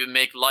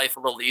make life a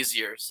little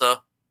easier.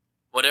 So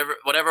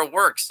whatever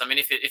works. I mean,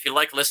 if you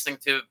like listening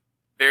to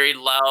very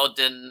loud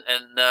and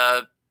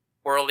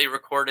poorly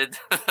recorded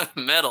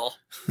metal,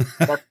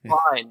 that's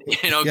fine.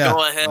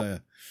 Go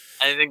ahead.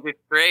 I think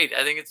it's great.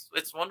 I think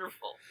it's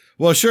wonderful.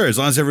 Well, sure, as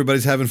long as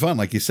everybody's having fun,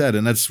 like you said,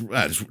 and that's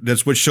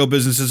what show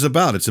business is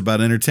about. It's about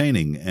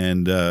entertaining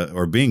and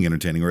or being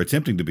entertaining or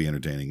attempting to be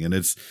entertaining. And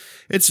it's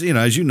as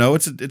you know,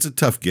 it's a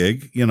tough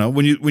gig.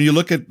 When you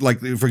look at, like,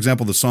 for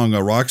example, the song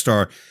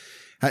 "Rockstar,"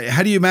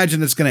 how do you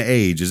imagine it's going to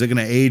age? Is it going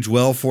to age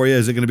well for you?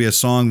 Is it going to be a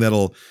song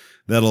that'll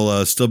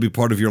still be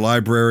part of your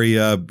library?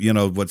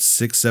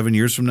 6-7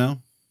 years from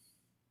now?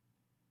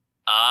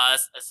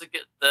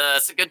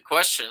 That's a good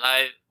question.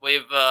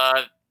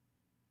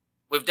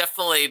 We've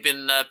definitely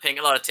been paying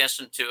a lot of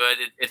attention to it.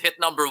 It hit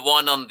number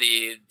 1 on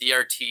the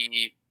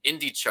DRT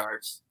indie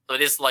charts, so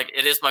it is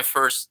my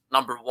first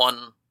number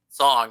 1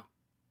 song,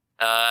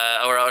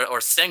 or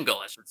single,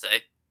 I should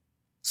say.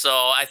 So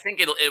I think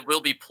it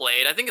will be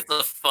played. I think it's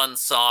a fun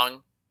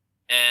song,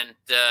 and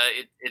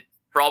it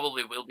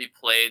probably will be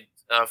played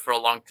for a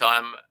long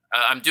time.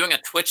 I'm doing a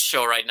Twitch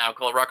show right now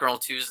called Rock and Roll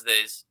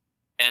Tuesdays,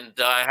 and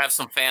I have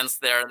some fans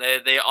there.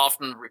 They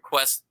often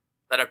request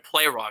that I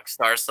play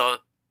Rockstar, so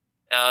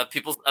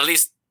people, at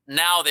least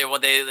now they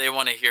want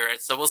to hear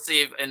it. So we'll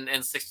see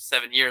in 6 to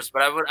 7 years.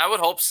 But I would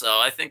hope so.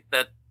 I think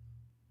that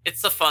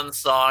it's a fun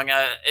song.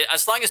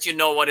 As long as you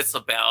know what it's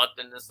about,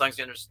 and as long as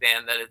you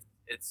understand that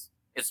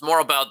it's more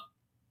about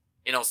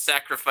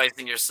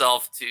sacrificing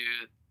yourself to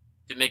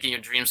making your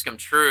dreams come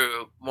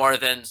true, more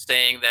than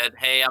saying that,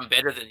 hey, I'm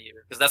better than you,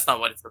 because that's not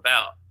what it's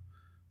about.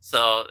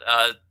 So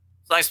as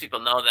long as people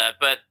know that,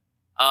 but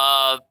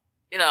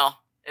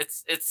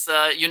it's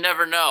you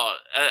never know.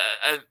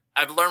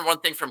 I've learned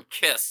one thing from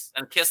Kiss,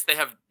 and Kiss, they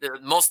have the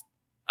most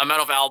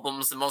amount of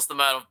albums, the most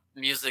amount of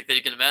music that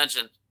you can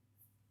imagine.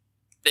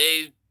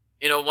 They,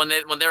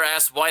 when they're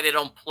asked why they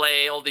don't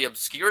play all the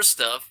obscure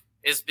stuff,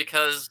 is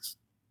because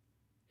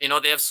they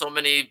have so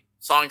many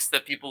songs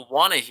that people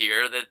want to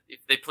hear, that if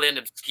they play an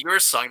obscure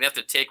song, they have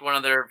to take one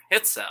of their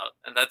hits out.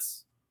 And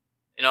that's,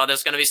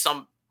 there's going to be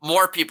some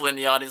more people in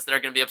the audience that are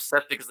going to be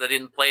upset because they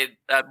didn't play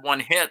that one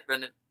hit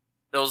than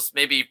those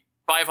maybe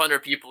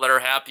 500 people that are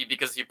happy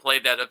because you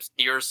played that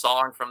obscure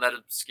song from that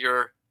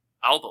obscure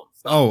album.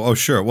 So. Oh,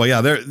 sure. Well, yeah,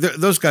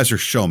 those guys are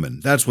showmen.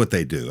 That's what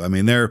they do. I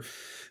mean,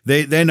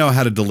 they know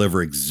how to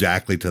deliver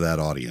exactly to that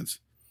audience.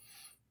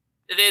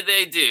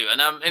 They do,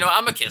 and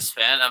I'm a Kiss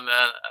fan. I'm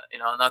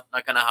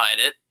not going to hide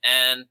it,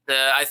 and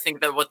I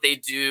think that what they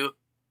do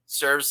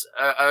serves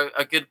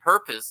a good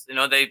purpose.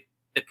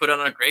 They put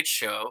on a great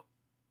show.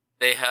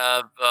 They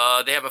have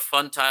a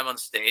fun time on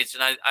stage,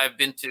 and I've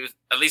been to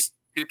at least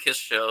 2 Kiss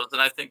shows,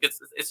 and I think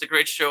it's a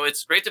great show.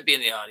 It's great to be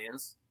in the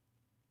audience,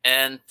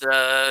 and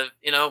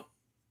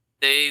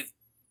they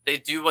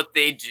do what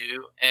they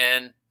do,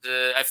 and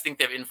I think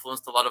they've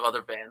influenced a lot of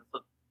other bands.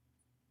 But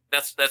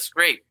that's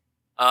great.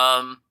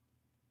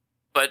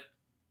 But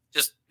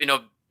just,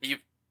 you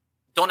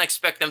don't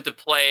expect them to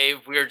play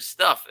weird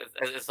stuff.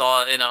 It's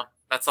all,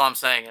 that's all I'm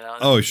saying.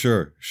 Oh,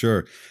 sure.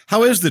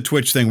 How is the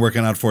Twitch thing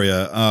working out for you?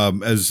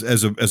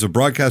 As a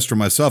broadcaster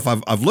myself,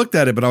 I've looked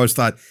at it, but I always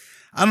thought,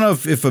 I don't know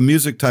if a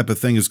music type of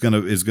thing is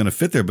gonna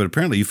fit there, but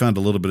apparently you found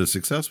a little bit of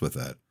success with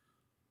that.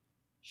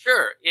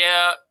 Sure.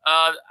 Yeah.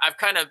 I've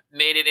kind of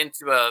made it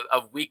into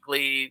a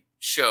weekly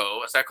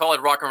show. So I call it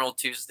Rock and Roll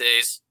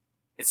Tuesdays.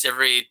 It's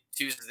every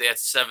Tuesday at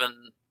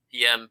 7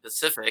 p.m.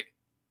 Pacific.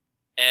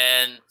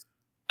 And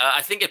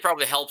I think it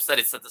probably helps that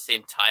it's at the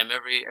same time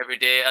every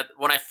day.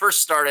 When I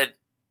first started,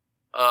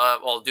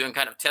 doing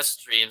kind of test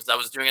streams, I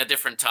was doing at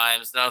different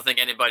times, and I don't think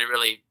anybody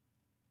really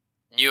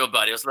knew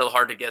about it. It was a little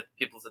hard to get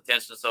people's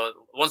attention. So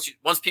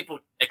once people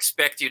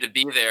expect you to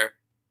be there,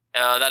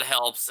 that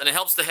helps, and it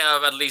helps to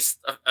have at least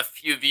a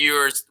few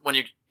viewers when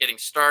you're getting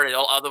started.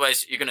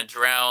 Otherwise, you're going to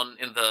drown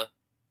in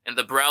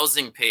the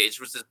browsing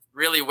page, which is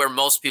really where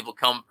most people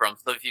come from.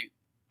 So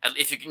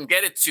if you can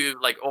get it to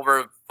like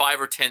over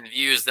 5 or 10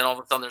 views, then all of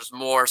a sudden there's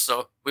more.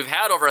 So we've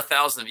had over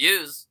 1,000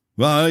 views.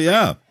 Well,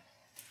 yeah.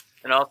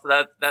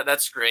 So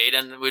that's great.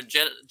 And we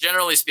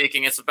generally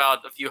speaking, it's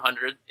about a few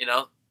hundred, and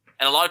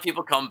a lot of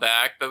people come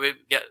back, but we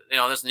get,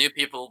 there's new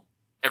people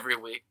every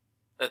week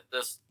that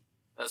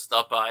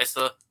stop by.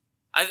 So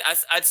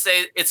I'd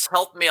say it's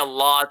helped me a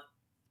lot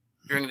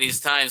during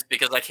these times,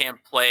 because I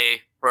can't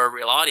play for a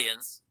real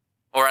audience,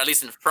 or at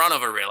least in front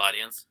of a real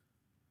audience.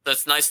 So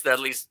it's nice to at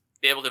least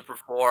be able to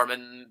perform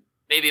and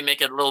maybe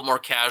make it a little more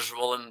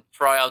casual and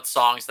try out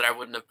songs that I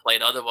wouldn't have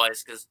played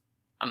otherwise, because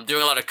I'm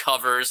doing a lot of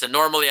covers, and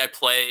normally I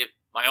play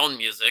my own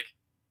music.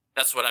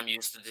 That's what I'm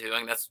used to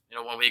doing. That's,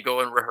 when we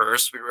go and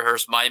rehearse, we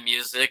rehearse my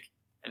music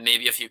and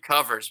maybe a few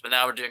covers, but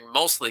now we're doing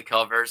mostly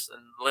covers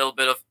and a little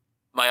bit of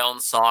my own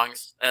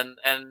songs. And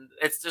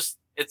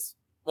it's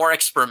more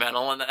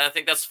experimental, and I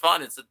think that's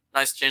fun. It's a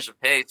nice change of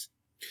pace.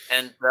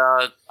 And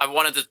I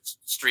wanted to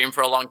stream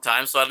for a long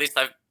time, so at least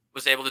I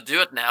was able to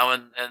do it now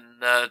and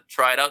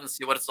try it out and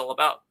see what it's all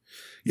about.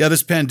 Yeah,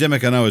 this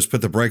pandemic, I know, has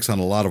put the brakes on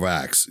a lot of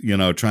acts,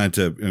 trying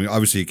to,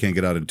 obviously you can't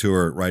get out and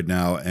tour right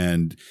now,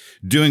 and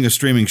doing a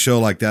streaming show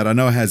like that, I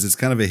know it's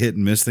kind of a hit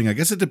and miss thing. I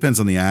guess it depends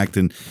on the act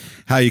and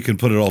how you can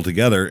put it all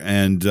together.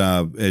 And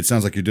it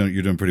sounds like you're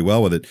doing pretty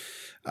well with it.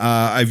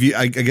 I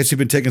guess you've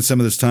been taking some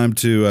of this time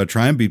to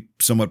try and be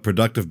somewhat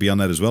productive beyond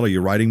that as well. Are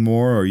you writing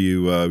more? Or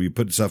you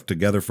putting stuff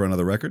together for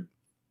another record?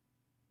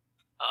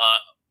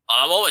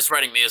 I'm always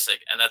writing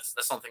music, and that's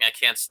something I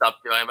can't stop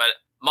doing. But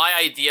my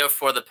idea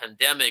for the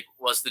pandemic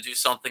was to do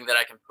something that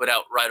I can put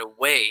out right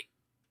away.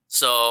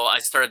 So I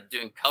started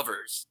doing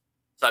covers.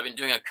 So I've been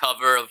doing a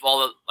cover of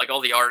all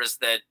the artists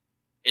that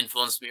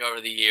influenced me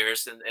over the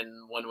years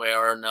in one way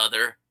or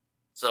another.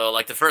 So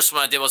like the first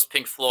one I did was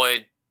Pink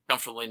Floyd,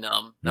 Comfortably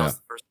Numb. That was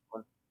the first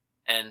one.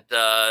 And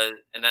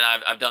then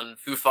I've done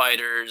Foo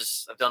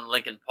Fighters. I've done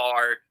Linkin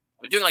Park.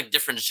 I'm doing like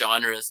different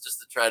genres just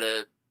to try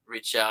to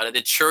reach out. I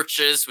did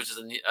Churches, which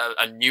is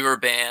a newer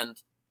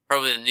band,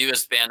 probably the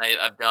newest band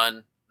I've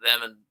done.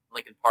 Them and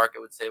Linkin Park, I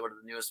would say, one of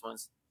the newest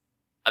ones.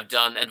 I've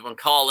done Edwyn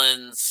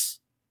Collins.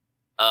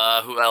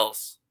 Who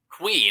else?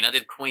 Queen. I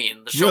did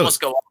Queen. The Show Must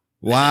Go On.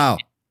 Wow.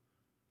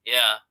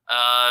 Yeah.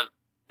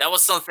 That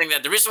was something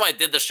that the reason why I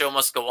did The Show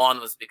Must Go On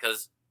was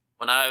because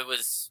when I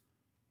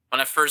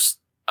first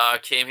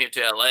came here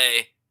to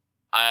LA,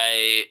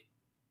 I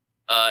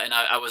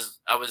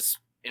was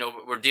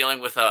we're dealing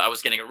with I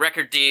was getting a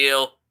record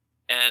deal,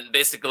 and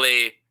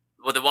basically,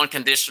 well, the one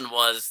condition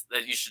was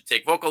that you should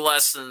take vocal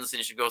lessons and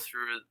you should go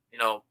through,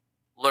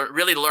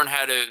 learn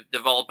how to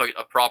develop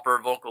a proper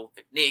vocal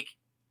technique.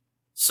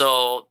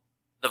 So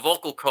the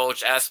vocal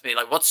coach asked me,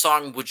 like, what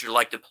song would you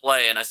like to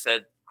play? And I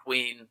said,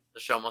 Queen, The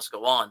Show Must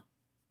Go On,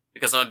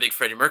 because I'm a big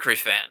Freddie Mercury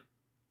fan.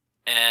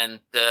 And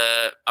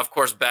of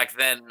course, back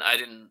then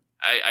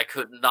I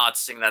could not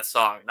sing that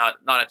song, not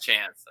a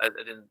chance.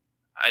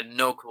 I had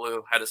no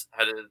clue how to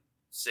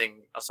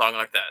sing a song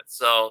like that.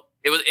 So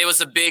it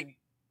was a big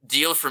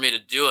deal for me to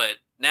do it.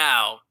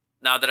 Now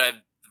that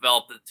I've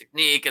developed the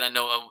technique and I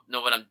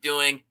know what I'm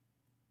doing,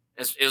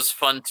 it was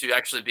fun to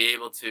actually be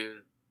able to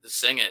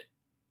sing it.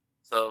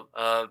 So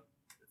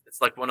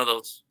it's like one of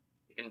those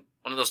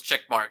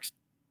check marks.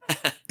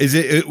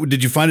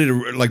 Did you find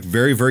it like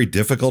very, very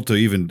difficult to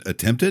even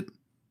attempt it?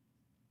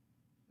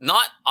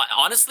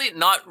 Honestly,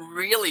 not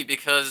really,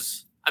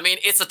 because I mean,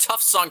 it's a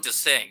tough song to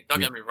sing. Don't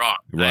get me wrong.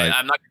 Right.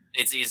 I'm not.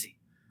 It's easy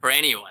for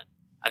anyone.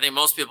 I think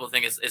most people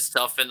think it's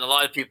tough, and a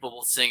lot of people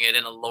will sing it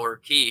in a lower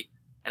key.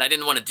 And I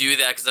didn't want to do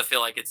that because I feel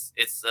like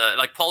it's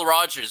like Paul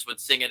Rogers would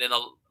sing it in a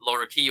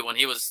lower key when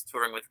he was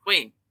touring with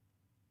Queen,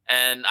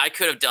 and I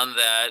could have done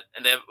that,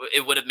 and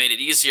it would have made it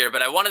easier.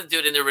 But I wanted to do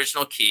it in the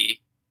original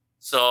key,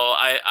 so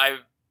I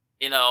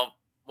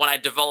when I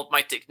developed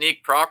my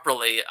technique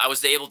properly, I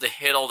was able to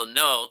hit all the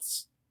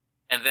notes,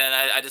 and then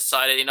I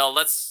decided,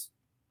 let's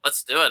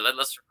do it,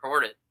 let's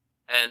record it,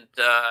 and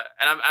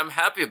I'm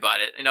happy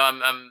about it.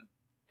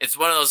 It's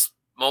one of those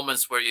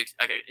moments where you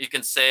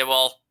can say,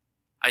 well,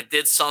 I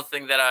did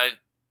something that I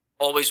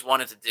always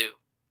wanted to do.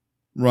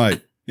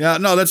 Right. Yeah,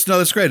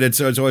 that's great. It's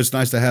always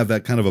nice to have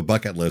that kind of a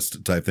bucket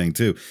list type thing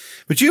too.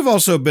 But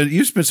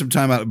you spent some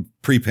time out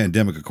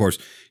pre-pandemic, of course.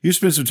 You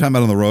spent some time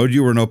out on the road.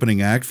 You were an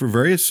opening act for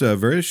various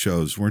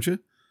shows, weren't you?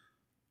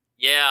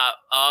 Yeah,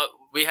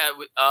 we had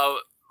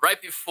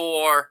right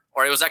before,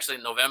 or it was actually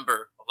in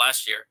November of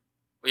last year,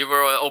 we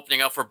were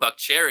opening up for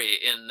Buckcherry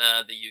in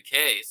the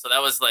UK. So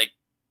that was like,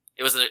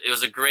 it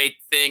was a great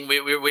thing. We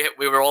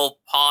were all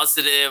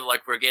positive,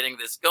 like we're getting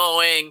this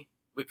going.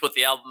 We put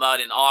the album out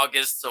in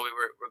August, so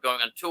we're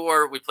going on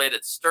tour. We played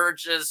at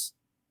Sturgis,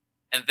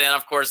 and then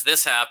of course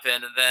this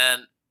happened, and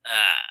then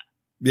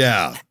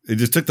yeah, it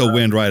just took the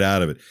wind right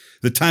out of it.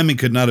 The timing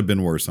could not have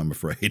been worse, I'm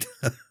afraid.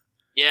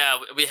 Yeah,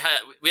 we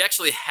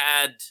actually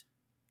had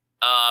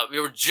we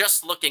were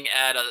just looking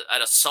at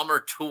a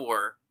summer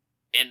tour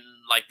in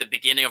like the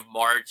beginning of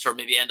March or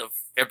maybe end of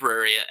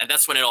February, and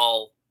that's when it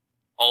all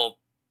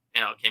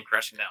came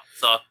crashing down.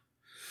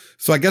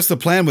 So I guess the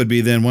plan would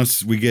be then,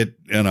 once we get,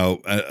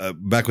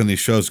 back when these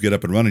shows get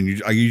up and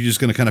running, are you just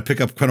going to kind of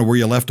pick up kind of where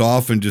you left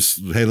off and just,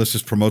 hey, let's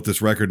just promote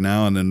this record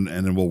now and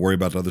then we'll worry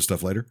about the other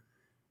stuff later?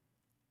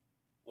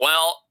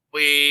 Well,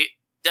 we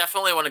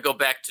definitely want to go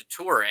back to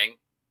touring,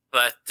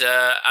 but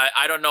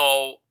I don't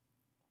know.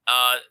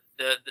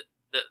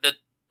 The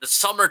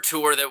summer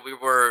tour that we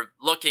were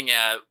looking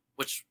at,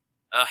 which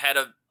had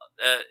there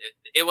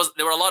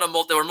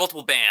were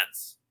multiple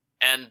bands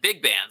and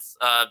big bands.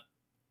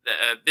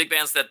 Big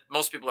bands that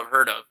most people have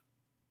heard of,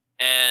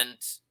 and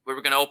we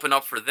were going to open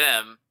up for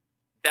them.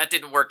 That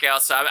didn't work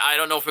out, so I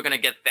don't know if we're going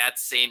to get that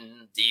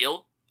same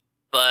deal,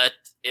 but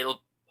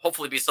it'll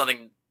hopefully be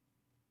something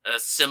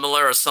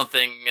similar or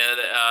something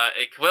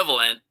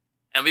equivalent.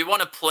 And we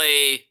want to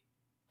play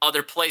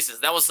other places.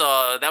 That was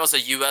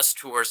a U.S.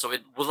 tour, so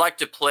we'd like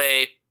to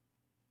play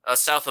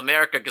South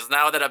America, because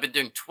now that I've been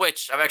doing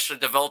Twitch, I've actually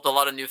developed a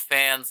lot of new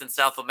fans in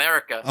South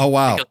America. Oh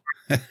wow! Because,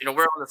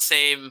 we're on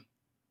the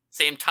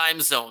same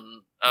time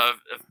zone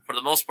for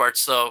the most part,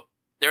 so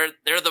they're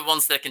the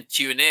ones that can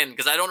tune in,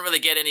 because I don't really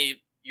get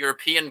any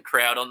European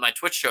crowd on my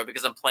Twitch show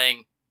because I'm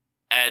playing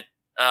at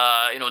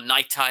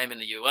nighttime in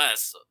the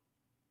US.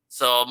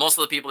 So most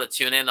of the people that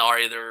tune in are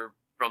either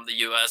from the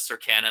US or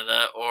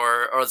Canada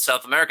or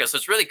South America. So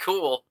it's really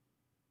cool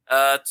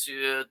so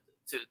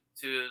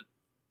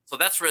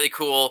that's really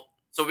cool.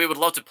 So we would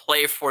love to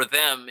play for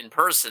them in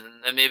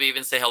person and maybe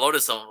even say hello to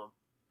some of them.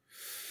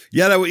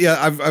 Yeah, we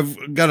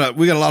got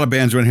a lot of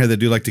bands around here that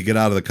do like to get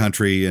out of the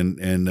country,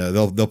 and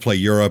they'll play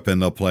Europe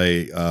and they'll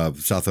play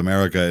South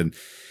America, and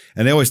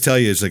they always tell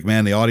you, it's like,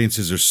 man, the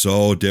audiences are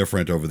so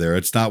different over there.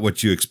 It's not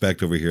what you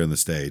expect over here in the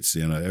States.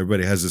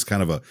 Everybody has this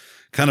kind of a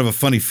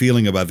funny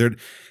feeling about it.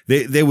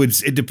 They would,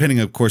 depending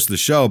of course the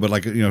show, but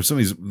like some of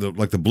these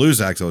like the blues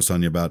acts I was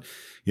telling you about,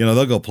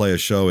 they'll go play a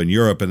show in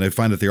Europe and they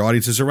find that their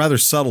audiences are rather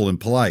subtle and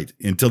polite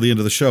until the end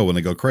of the show when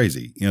they go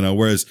crazy.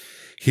 Whereas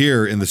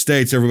here in the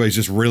States, everybody's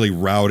just really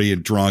rowdy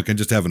and drunk and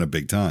just having a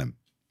big time.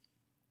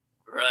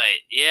 Right.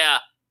 Yeah.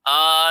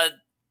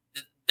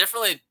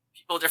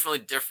 People definitely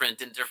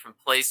different in different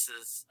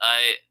places.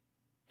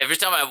 Every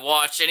time I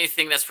watch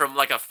anything that's from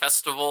like a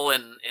festival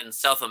in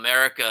South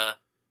America,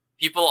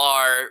 people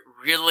are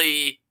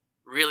really,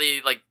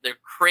 really like, they're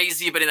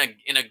crazy, but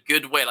in a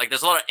good way. Like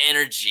there's a lot of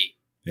energy.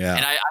 Yeah.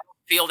 And I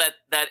don't feel that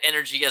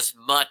energy as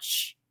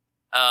much,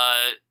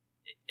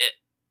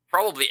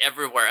 probably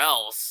everywhere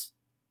else.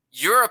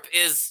 Europe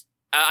is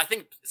I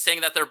think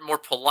saying that they're more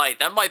polite,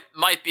 that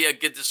might be a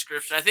good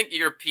description. I think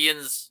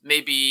Europeans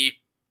may be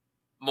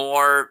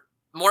more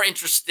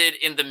interested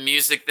in the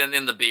music than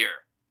in the beer.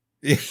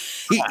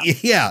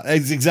 Yeah,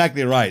 that's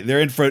exactly right. They're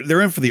in for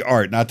the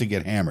art, not to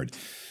get hammered.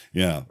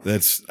 Yeah,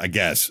 that's, I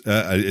guess,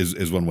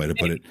 is one way to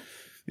put it.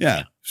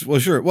 Yeah. Well,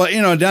 sure.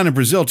 Well, down in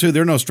Brazil too,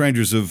 they're no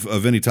strangers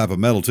of any type of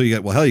metal too.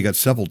 You got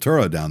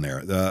Sepultura down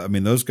there. I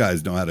mean, those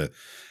guys know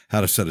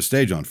how to set a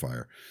stage on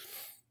fire.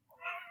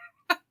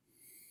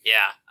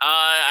 Yeah.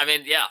 I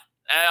mean, yeah.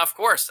 Of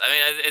course. I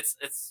mean,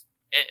 it's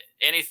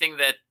anything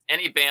that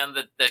any band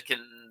that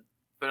can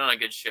put on a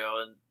good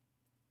show. And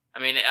I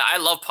mean, I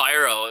love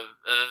Pyro.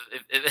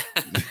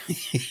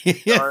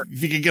 Yeah,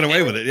 if you can get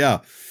away with it, yeah.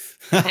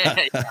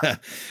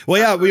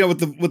 Well, yeah,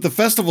 with the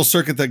festival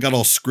circuit that got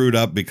all screwed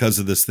up because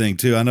of this thing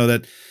too. I know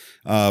that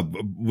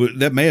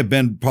that may have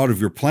been part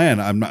of your plan.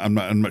 I'm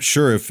not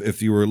sure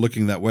if you were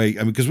looking that way.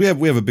 I mean, because we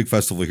have a big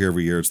festival here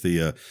every year. It's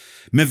the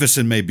Memphis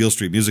in May Beale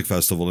Street Music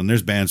Festival, and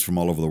there's bands from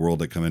all over the world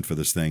that come in for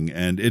this thing,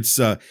 and it's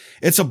a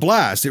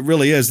blast. It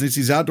really is. And it's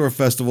these outdoor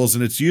festivals,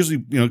 and it's usually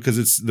because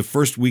it's the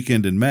first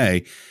weekend in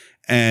May,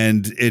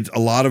 and a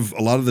lot of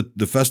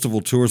the festival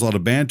tours, a lot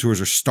of band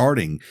tours are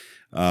starting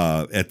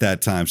at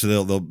that time.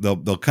 So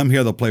they'll come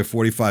here, they'll play a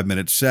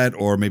 45-minute set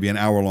or maybe an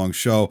hour-long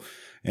show.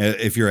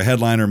 If you're a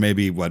headliner,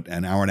 maybe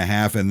an hour and a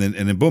half, and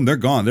then boom, they're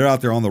gone. They're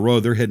out there on the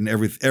road. They're hitting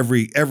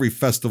every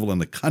festival in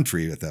the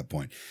country at that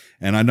point.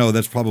 And I know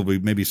that's probably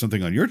maybe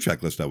something on your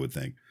checklist, I would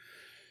think.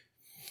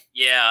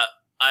 Yeah,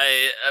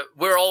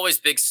 we're always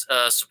big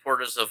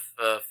supporters of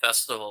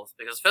festivals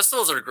because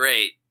festivals are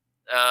great.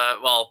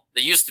 Well,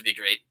 they used to be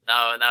great.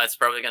 Now it's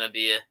probably going to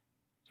be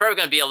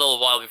a little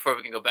while before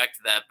we can go back to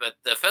that. But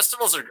the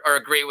festivals are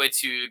a great way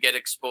to get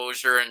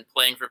exposure and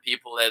playing for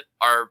people that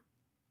are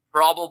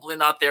probably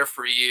not there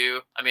for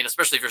you. I mean,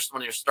 especially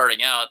when you're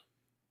starting out.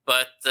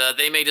 But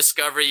they may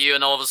discover you,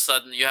 and all of a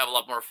sudden you have a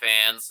lot more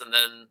fans. And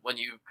then when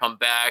you come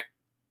back,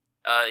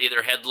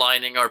 either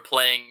headlining or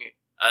playing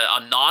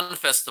a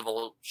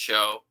non-festival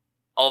show,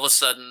 all of a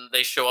sudden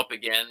they show up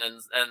again,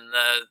 and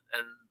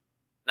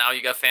now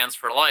you got fans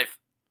for life.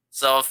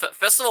 So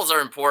festivals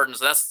are important.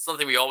 So that's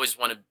something we always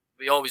want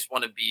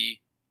to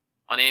be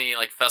on any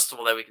like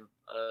festival that we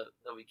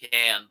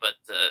can. But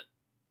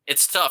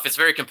it's tough. It's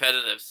very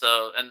competitive.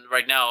 So, and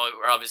right now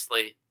we're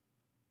obviously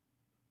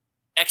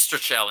extra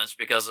challenged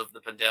because of the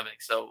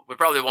pandemic. So we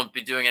probably won't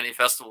be doing any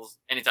festivals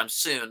anytime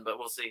soon, but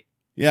we'll see.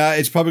 Yeah,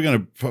 it's probably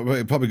going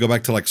to probably go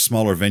back to like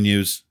smaller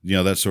venues,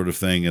 that sort of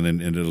thing,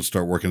 and it'll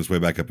start working its way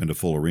back up into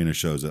full arena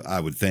shows. I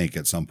would think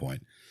at some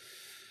point.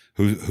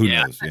 Who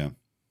knows? Yeah.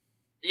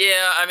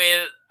 Yeah, I mean,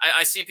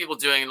 I see people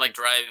doing like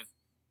drive-in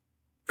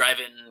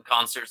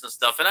concerts and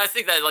stuff, and I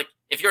think that like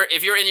if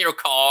you're in your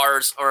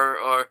cars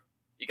or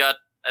you got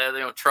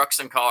trucks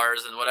and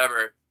cars and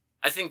whatever,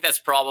 I think that's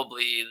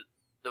probably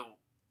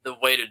the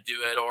way to do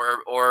it,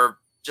 or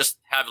just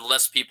have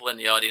less people in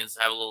the audience,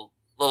 have a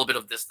little bit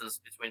of distance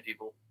between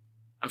people.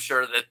 I'm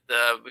sure that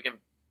we can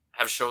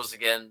have shows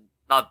again,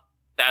 not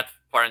that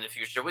far in the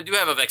future. We do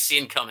have a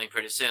vaccine coming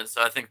pretty soon,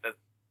 so I think that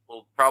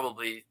will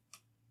probably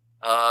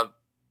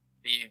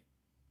be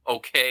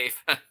okay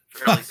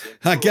fairly soon.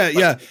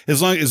 Yeah,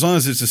 as long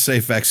as it's a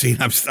safe vaccine,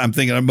 I'm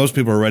thinking most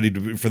people are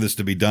ready for this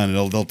to be done,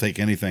 and they'll take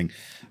anything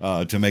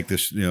to make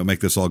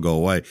this all go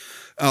away.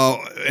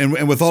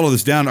 And with all of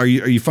this down, are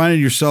you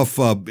finding yourself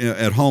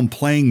at home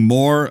playing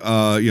more,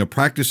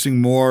 practicing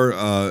more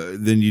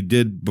than you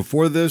did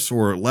before this,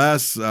 or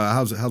less?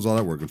 How's all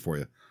that working for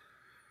you?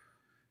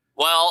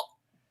 Well,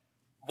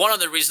 one of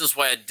the reasons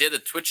why I did a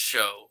Twitch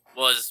show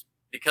was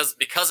because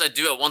I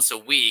do it once a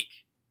week.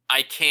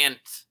 I can't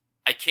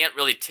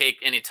really take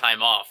any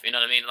time off. You know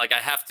what I mean? Like I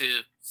have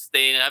to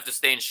stay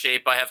in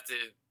shape. I have to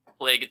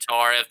play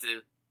guitar. I have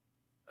to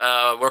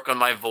work on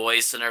my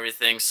voice and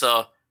everything.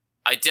 So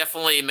I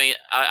definitely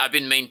I've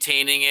been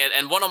maintaining it.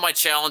 And one of my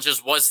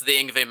challenges was the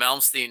Yngwie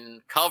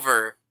Malmsteen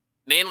cover,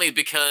 mainly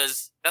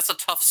because that's a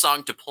tough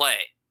song to play.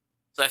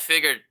 So I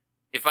figured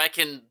if I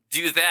can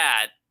do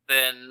that,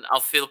 then I'll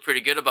feel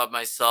pretty good about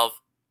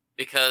myself,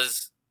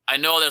 because I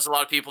know there's a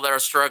lot of people that are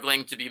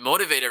struggling to be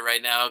motivated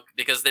right now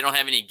because they don't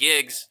have any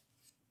gigs.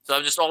 So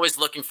I'm just always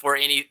looking for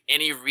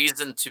any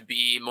reason to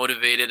be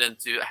motivated and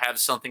to have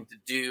something to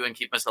do and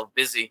keep myself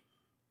busy.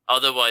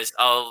 Otherwise,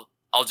 I'll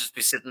just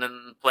be sitting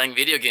and playing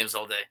video games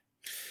all day.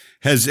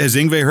 Has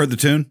Yngwie heard the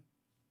tune?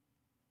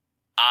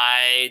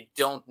 I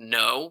don't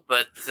know,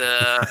 but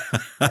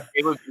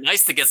it would be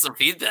nice to get some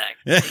feedback.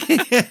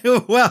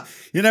 Well,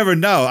 you never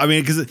know. I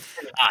mean, because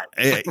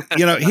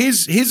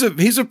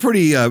he's a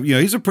pretty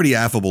he's a pretty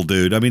affable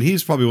dude. I mean,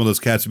 he's probably one of those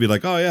cats to be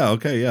like, oh yeah,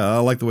 okay, yeah, I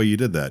like the way you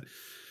did that.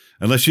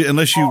 Unless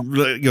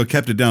you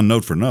kept it down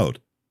note for note.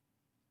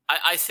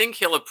 I think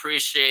he'll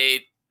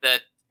appreciate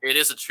that it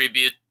is a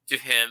tribute to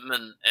him,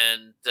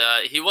 and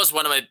he was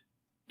one of my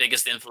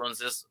biggest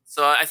influences.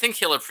 So I think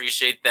he'll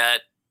appreciate that.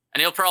 And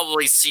he'll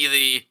probably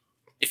see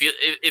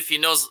if he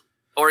knows,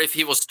 or if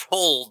he was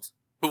told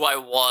who I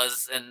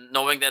was, and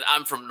knowing that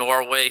I'm from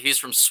Norway, he's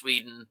from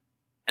Sweden,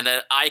 and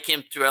that I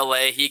came to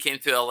LA, he came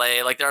to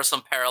LA. Like there are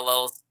some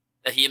parallels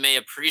that he may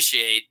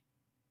appreciate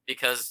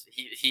because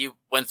he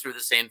went through the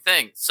same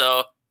thing.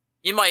 So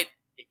he might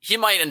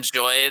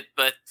enjoy it,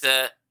 but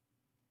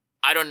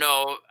I don't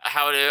know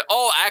how to.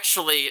 Oh,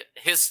 actually,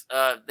 his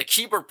the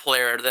keyboard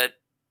player that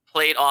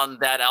played on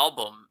that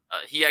album,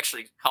 he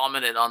actually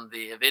commented on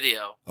the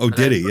video. Oh,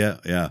 did he?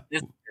 Yeah.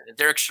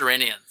 Derek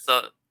Sherinian.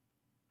 So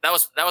that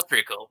was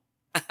pretty cool.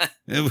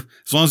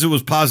 As long as it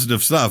was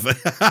positive stuff,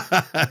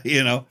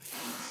 you know.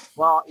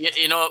 Well,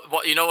 you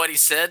know what he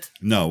said?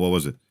 No, what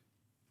was it?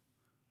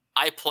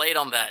 I played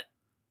on that,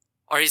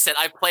 or he said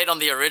I played on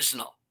the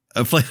original.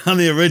 I played on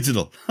the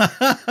original. I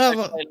played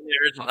on the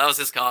original. That was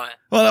his comment.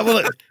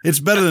 Well, it's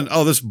better than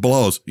this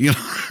blows. You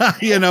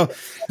know,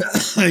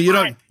 you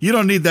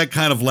don't need that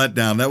kind of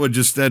letdown. That would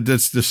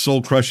that's the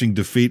soul crushing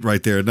defeat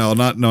right there. No,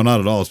 not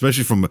at all.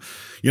 Especially from,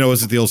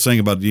 what's it the old saying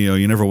about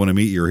you never want to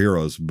meet your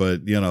heroes,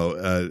 but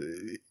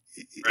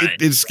Right.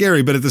 it's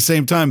scary. But at the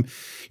same time,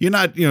 you're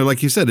not,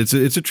 like you said, it's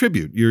a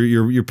tribute.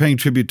 You're paying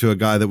tribute to a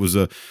guy that was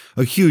a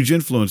huge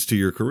influence to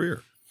your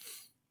career.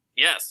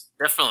 Yes,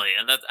 definitely,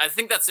 and I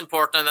think that's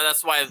important, and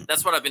that's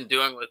what I've been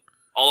doing with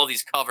all of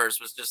these covers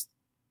was just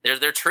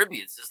they're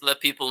tributes, just let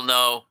people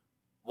know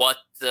what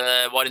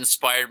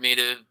inspired me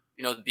to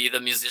be the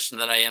musician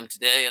that I am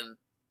today,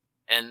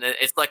 and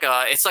it's like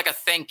a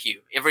thank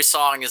you. Every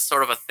song is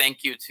sort of a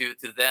thank you to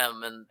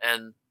them,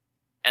 and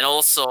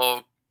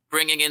also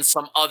bringing in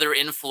some other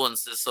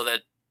influences so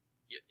that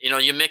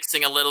you're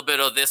mixing a little bit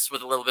of this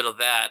with a little bit of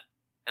that,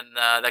 and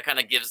that kind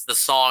of gives the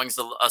songs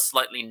a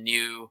slightly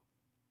new.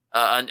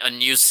 A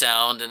new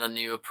sound and a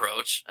new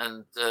approach,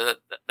 and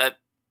that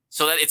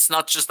it's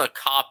not just a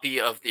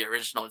copy of the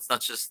original. It's not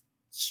just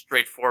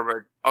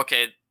straightforward.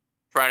 Okay,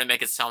 trying to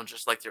make it sound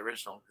just like the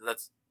original.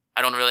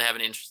 I don't really have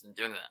any interest in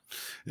doing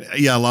that.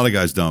 Yeah, a lot of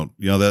guys don't.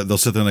 They'll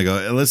sit there and they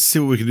go, "Let's see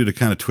what we can do to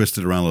kind of twist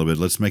it around a little bit.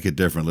 Let's make it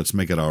different. Let's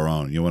make it our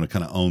own." You want to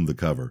kind of own the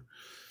cover.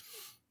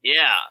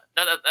 Yeah,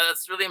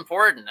 that's really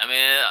important. I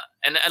mean,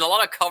 and a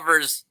lot of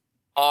covers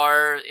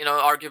are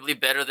arguably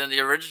better than the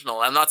original.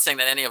 I'm not saying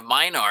that any of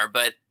mine are,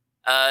 but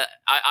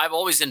I've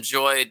always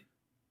enjoyed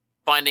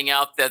finding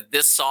out that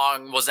this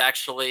song was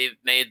actually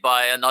made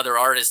by another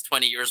artist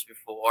 20 years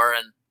before,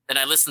 and then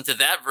I listened to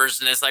that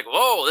version. And it's like,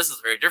 whoa, this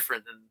is very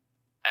different. And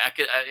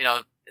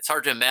it's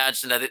hard to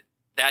imagine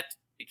that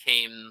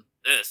became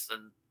this,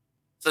 and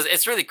so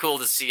it's really cool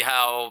to see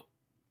how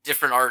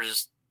different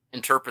artists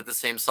interpret the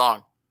same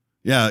song.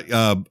 Yeah,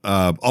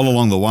 all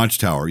along the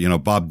Watchtower,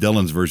 Bob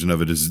Dylan's version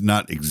of it is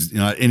not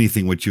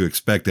anything what you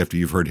expect after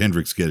you've heard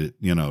Hendrix get it,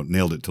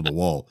 nailed it to the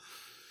wall.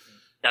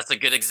 That's a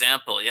good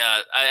example. Yeah.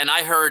 And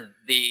I heard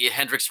the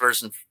Hendrix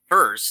version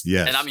first.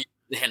 Yes. And I'm using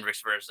the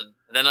Hendrix version.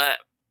 And then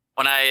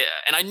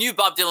I knew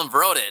Bob Dylan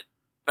wrote it,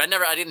 but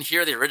I didn't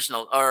hear the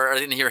original, or I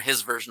didn't hear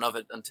his version of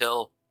it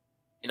until,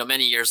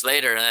 many years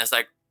later. And I was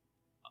like,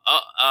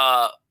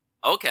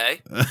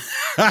 okay.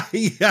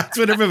 Yeah, that's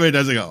what everybody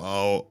does. They go,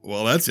 oh,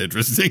 well, that's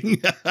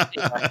interesting.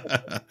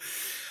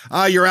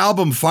 Your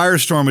album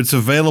Firestorm, it's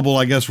available,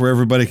 I guess, where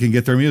everybody can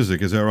get their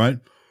music. Is that right?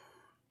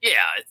 Yeah,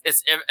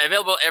 it's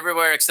available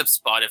everywhere except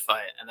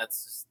Spotify, and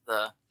that's just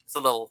it's a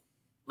little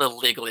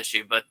legal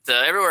issue. But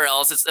everywhere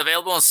else, it's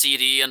available on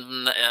CD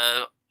and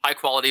high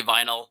quality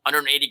vinyl,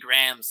 180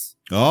 grams.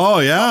 Oh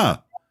yeah.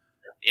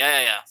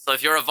 Yeah. So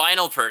if you're a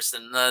vinyl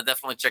person,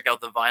 definitely check out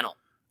the vinyl.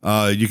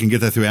 You can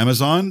get that through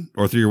Amazon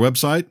or through your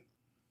website.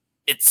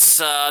 It's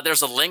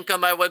there's a link on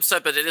my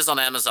website, but it is on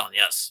Amazon.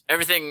 Yes,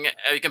 everything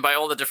you can buy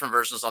all the different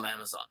versions on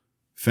Amazon.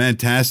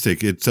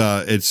 Fantastic. It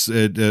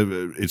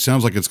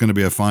sounds like it's going to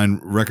be a fine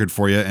record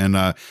for you. And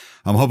I'm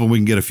hoping we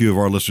can get a few of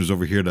our listeners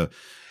over here to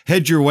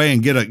head your way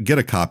and get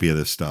a copy of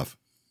this stuff.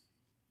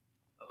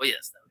 Oh,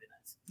 yes. That would be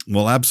nice.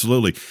 Well,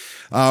 absolutely.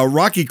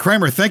 Rocky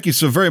Kramer, thank you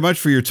so very much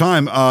for your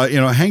time.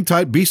 Hang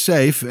tight, be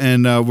safe.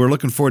 And we're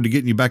looking forward to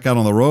getting you back out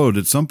on the road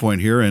at some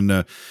point here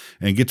and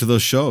get to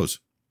those shows.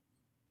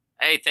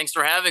 Hey, thanks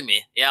for having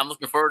me. Yeah, I'm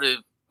looking forward to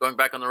going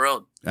back on the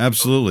road.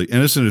 Absolutely.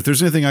 And listen, if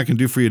there's anything I can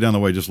do for you down the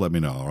way, just let me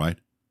know. All right.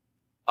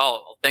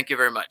 Oh, thank you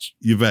very much.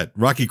 You bet.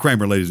 Rocky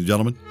Kramer, ladies and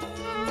gentlemen.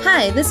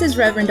 Hi, this is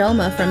Reverend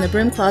Oma from the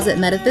Broom Closet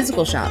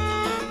Metaphysical Shop.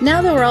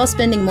 Now that we're all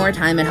spending more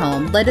time at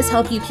home, let us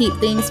help you keep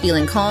things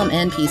feeling calm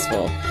and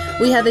peaceful.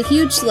 We have a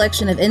huge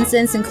selection of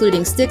incense,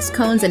 including sticks,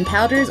 cones, and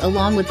powders,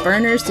 along with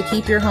burners to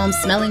keep your home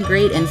smelling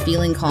great and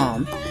feeling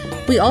calm.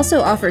 We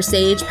also offer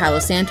sage, Palo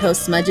Santo,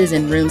 smudges,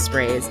 and room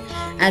sprays.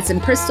 Add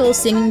some crystals,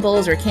 singing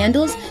bowls, or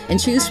candles, and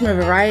choose from a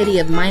variety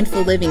of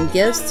mindful living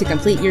gifts to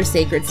complete your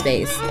sacred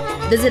space.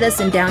 Visit us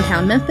in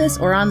downtown Memphis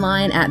or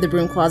online at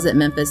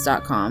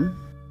thebroomclosetmemphis.com.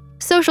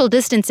 Social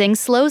distancing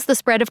slows the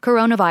spread of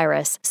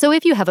coronavirus, so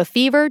if you have a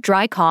fever,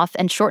 dry cough,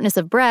 and shortness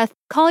of breath,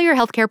 call your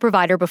healthcare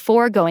provider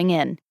before going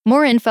in.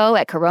 More info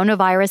at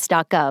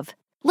coronavirus.gov.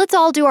 Let's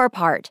all do our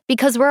part,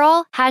 because we're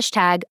all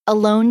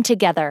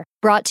 #AloneTogether.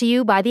 Brought to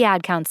you by the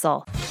Ad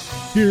Council.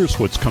 Here's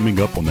what's coming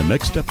up on the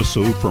next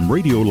episode from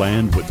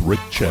Radioland with Rick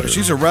Cheddar.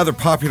 She's a rather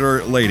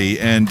popular lady,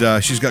 and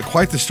she's got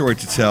quite the story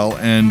to tell,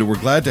 and we're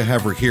glad to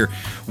have her here.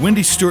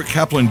 Wendy Stewart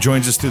Kaplan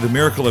joins us through the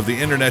miracle of the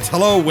internet.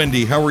 Hello,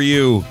 Wendy. How are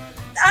you?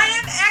 I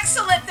am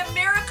excellent. The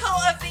miracle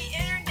of the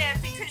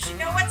internet, because you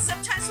know what?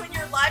 Sometimes when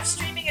you're live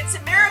streaming, it's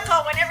a miracle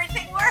when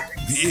everything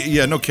works.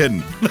 Yeah, no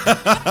kidding.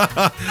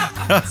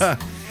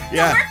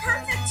 Yeah. No, we're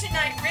perfect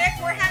tonight, Rick.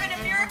 We're having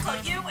a miracle.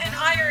 You and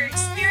I are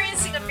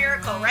experiencing a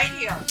miracle right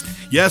here.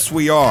 Yes,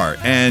 we are,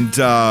 and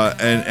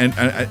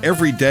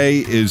every day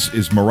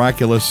is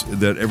miraculous.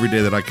 That every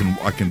day that I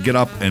can get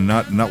up and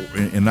not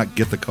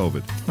get the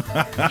COVID.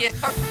 Yeah,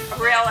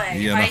 really?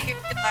 You know. I hear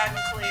it loud and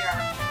clear.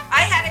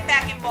 I had it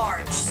back in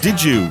March. So.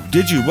 Did you?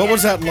 What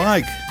was that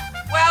like?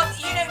 Well,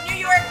 New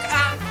York.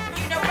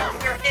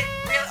 We're hit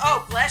really.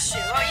 Oh, bless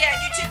you. Oh yeah,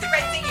 you did the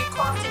right thing. You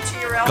coughed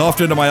into your elbow.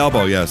 Coughed into my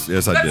elbow. Yes, I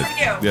did. Good for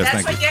you. Yes, that's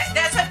thank you.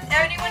 That's what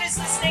anyone who's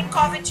listening.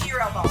 Cough into your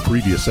elbow. For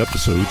previous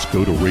episodes,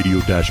 go to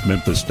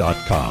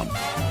radio-memphis.com. To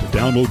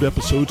download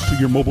episodes to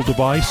your mobile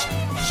device,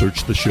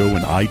 search the show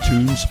in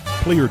iTunes,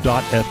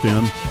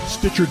 Player.fm,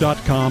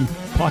 Stitcher.com,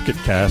 Pocket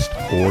Cast,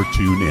 or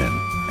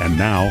TuneIn. And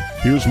now,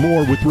 here's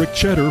more with Rick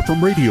Cheddar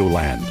from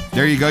Radioland.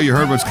 There you go. You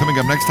heard what's coming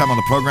up next time on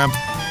the program.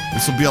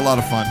 This will be a lot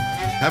of fun.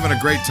 Having a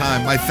great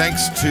time. My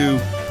thanks to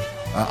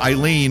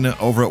Eileen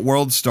over at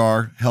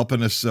WorldStar,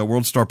 helping us,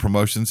 WorldStar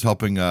Promotions,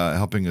 helping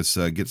us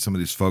get some of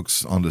these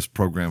folks on this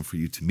program for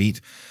you to meet.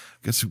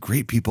 Got some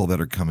great people that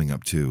are coming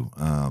up too.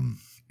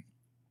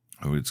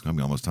 It's going to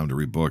be almost time to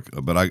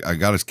rebook, but I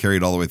got us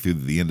carried all the way through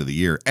the end of the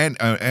year, and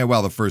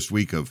the first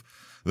week of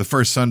the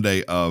first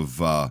Sunday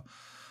of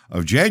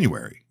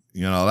January.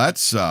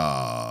 That's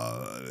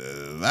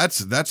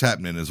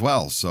happening as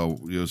well. So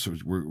so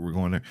we're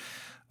going there.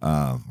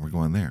 We're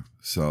going there.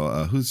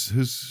 So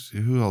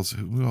who else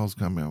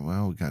coming?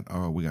 Well, we got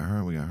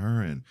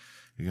her, and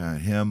we got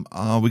him.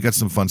 We got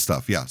some fun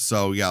stuff. Yeah.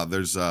 So yeah,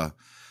 there's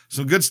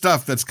some good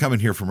stuff that's coming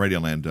here from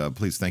Radioland.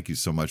 Please, thank you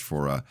so much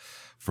for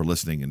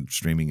listening and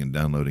streaming and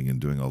downloading and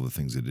doing all the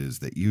things it is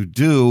that you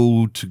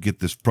do to get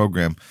this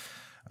program.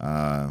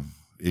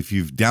 If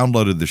you've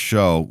downloaded the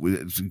show,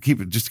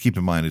 keep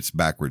in mind it's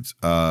backwards.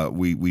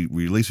 We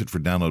release it for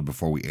download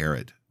before we air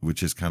it,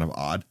 which is kind of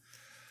odd.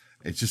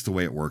 It's just the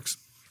way it works.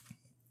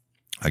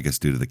 I guess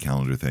due to the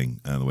calendar thing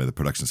and the way the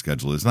production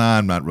schedule is.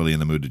 I'm not really in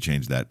the mood to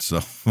change that.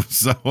 So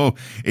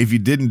if you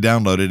didn't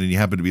download it and you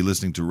happen to be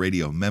listening to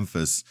Radio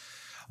Memphis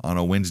on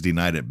a Wednesday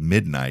night at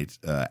midnight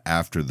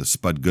after the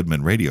Spud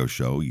Goodman radio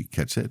show, you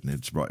catch it, and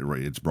it's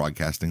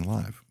broadcasting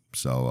live.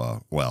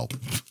 So,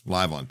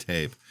 live on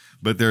tape.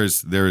 But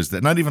there's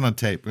that. Not even on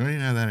tape. We don't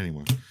even have that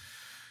anymore.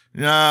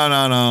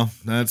 No.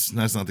 That's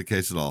not the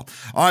case at all.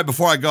 All right,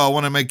 before I go, I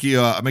want to make you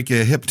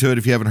hip to it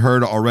if you haven't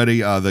heard already.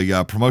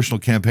 The promotional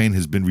campaign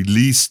has been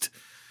released.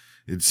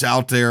 It's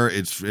out there.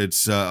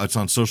 It's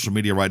on social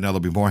media right now. There'll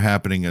be more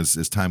happening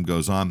as time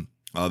goes on.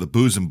 The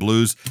Booze and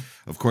Blues,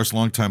 of course,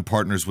 longtime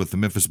partners with the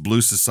Memphis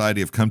Blues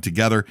Society, have come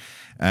together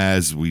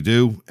as we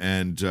do,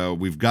 and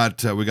we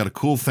got a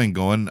cool thing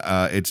going.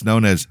 It's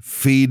known as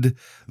Feed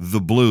the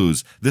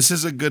Blues. This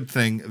is a good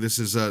thing. This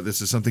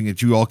is something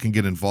that you all can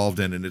get involved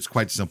in, and it's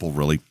quite simple,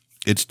 really.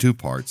 It's two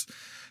parts.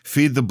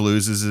 Feed the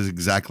Blues is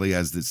exactly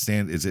as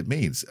it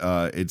means.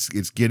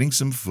 It's getting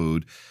some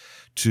food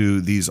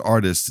to these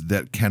artists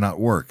that cannot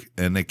work,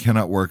 and they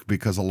cannot work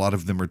because a lot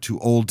of them are too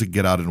old to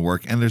get out and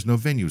work, and there's no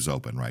venues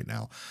open right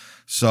now.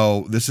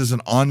 So this is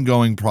an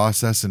ongoing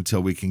process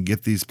until we can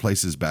get these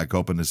places back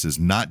open. This is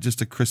not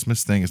just a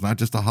Christmas thing. It's not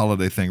just a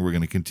holiday thing. We're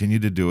going to continue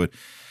to do it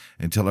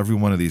until every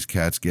one of these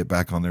cats get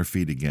back on their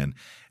feet again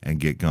and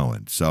get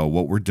going. So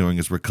what we're doing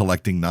is we're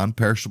collecting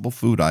non-perishable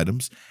food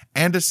items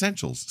and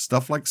essentials,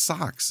 stuff like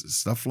socks,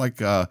 stuff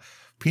like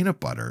peanut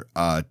butter,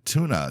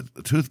 tuna,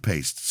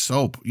 toothpaste,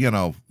 soap,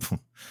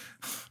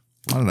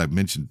 Why did I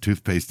mention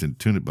toothpaste and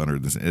tuna butter?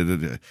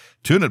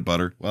 Tuna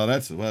butter?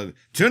 Well,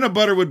 tuna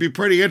butter would be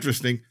pretty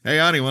interesting. Hey,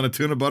 honey, want a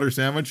tuna butter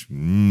sandwich?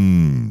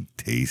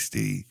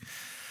 Tasty.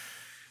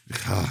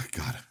 Oh,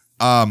 God.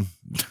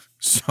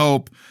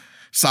 Soap,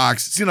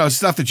 socks,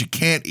 stuff that you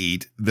can't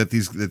eat that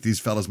these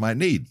fellas might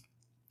need.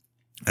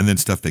 And then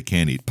stuff they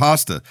can eat.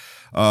 Pasta,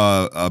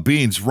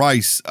 beans,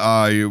 rice,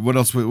 what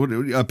else?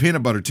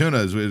 Peanut butter,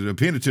 tuna,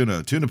 peanut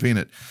tuna, tuna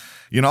peanut,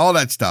 all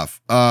that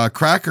stuff.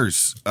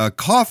 Crackers,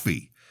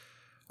 coffee.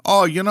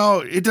 Oh,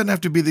 it doesn't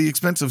have to be the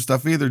expensive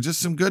stuff either.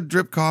 Just some good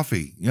drip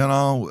coffee.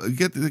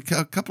 Get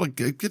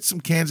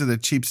some cans of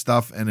that cheap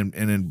stuff and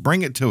then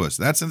bring it to us.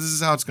 This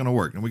is how it's going to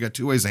work. And we got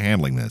two ways of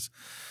handling this.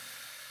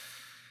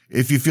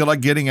 If you feel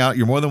like getting out,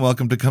 you're more than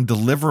welcome to come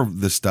deliver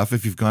this stuff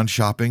if you've gone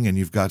shopping and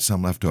you've got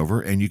some left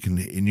over, and you can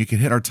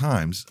hit our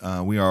times.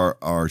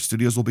 Our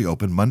studios will be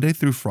open Monday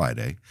through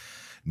Friday,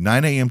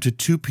 9 a.m. to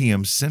 2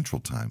 p.m. Central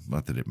Time.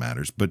 Not that it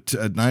matters, but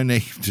 9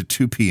 a.m. to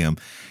 2 p.m.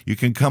 You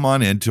can come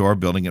on into our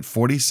building at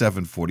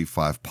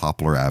 4745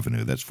 Poplar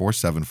Avenue. That's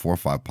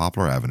 4745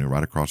 Poplar Avenue,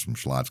 right across from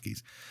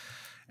Schlotsky's.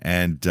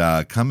 and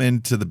come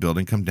into the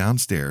building, come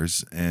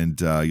downstairs,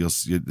 and you'll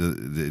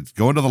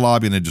go into the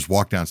lobby and then just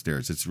walk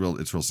downstairs. It's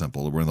real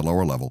simple. We're in the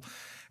lower level,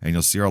 and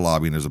you'll see our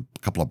lobby, and there's a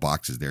couple of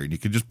boxes there, and you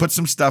can just put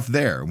some stuff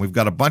there. And we've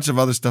got a bunch of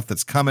other stuff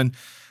that's coming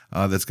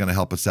that's going to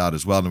help us out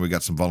as well. And we've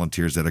got some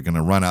volunteers that are going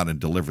to run out and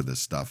deliver this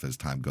stuff as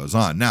time goes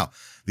on. Now,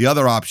 the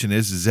other option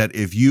is that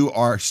if you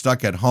are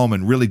stuck at home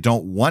and really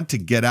don't want to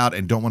get out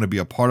and don't want to be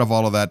a part of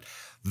all of that,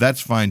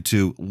 that's fine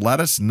too. Let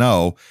us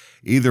know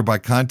either by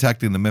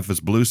contacting the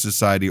Memphis Blues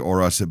Society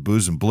or us at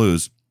Booze and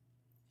Blues,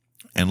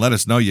 and let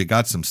us know you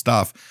got some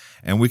stuff,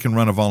 and we can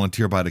run a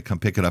volunteer by to come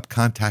pick it up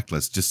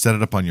contactless. Just set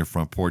it up on your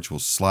front porch. We'll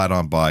slide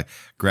on by,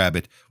 grab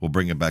it. We'll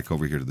bring it back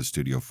over here to the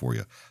studio for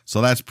you.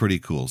 So that's pretty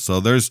cool. So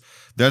there's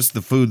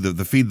the food,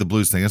 the Feed the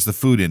Blues thing. That's the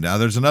food end. Now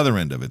there's another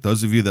end of it.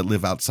 Those of you that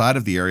live outside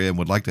of the area and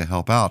would like to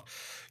help out,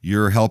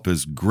 your help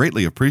is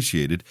greatly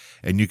appreciated,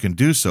 and you can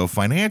do so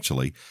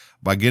financially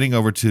by getting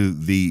over to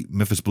the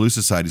Memphis Blues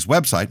Society's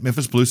website,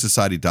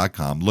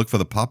 memphisbluessociety.com. Look for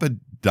the Papa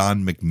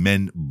Don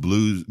McMinn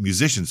Blues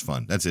Musicians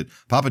Fund. That's it,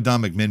 Papa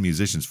Don McMinn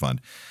Musicians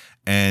Fund.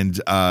 And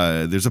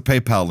there's a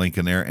PayPal link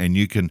in there, and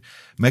you can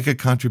make a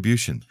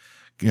contribution.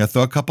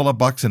 Throw a couple of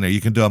bucks in there.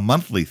 You can do a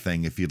monthly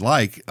thing if you'd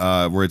like,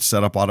 where it's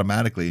set up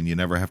automatically and you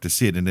never have to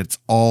see it. And it's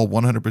all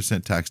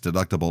 100% tax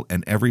deductible.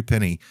 And every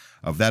penny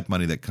of that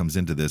money that comes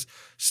into this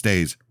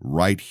stays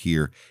right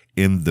here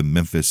in the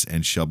Memphis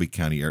and Shelby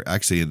County area.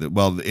 Actually,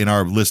 in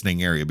our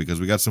listening area,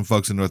 because we got some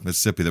folks in North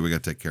Mississippi that we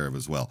got to take care of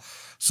as well.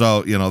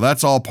 So,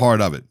 that's all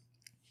part of it.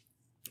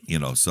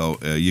 So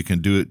you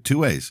can do it two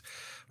ways.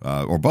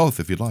 Or both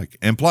if you'd like.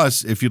 And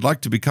plus, if you'd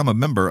like to become a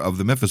member of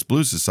the Memphis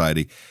Blues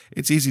Society,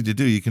 it's easy to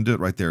do. You can do it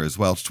right there as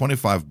well. It's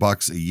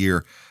 $25 a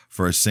year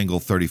for a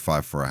single,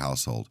 $35 for a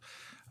household.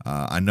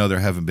 I know there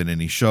haven't been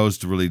any shows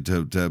to really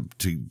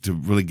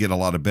get a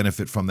lot of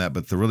benefit from that,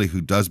 but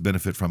who does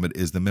benefit from it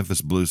is the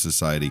Memphis Blues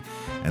Society,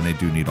 and they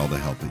do need all the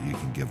help that you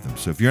can give them.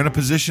 So if you're in a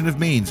position of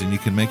means and you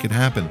can make it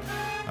happen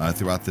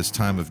throughout this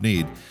time of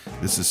need,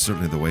 this is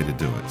certainly the way to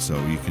do it. So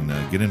you can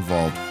get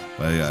involved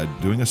by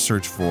doing a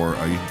search for,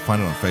 you can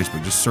find it on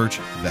Facebook. Just search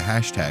the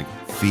hashtag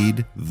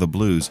Feed the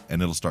Blues,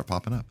 and it'll start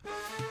popping up.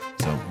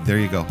 So there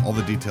you go. All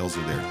the details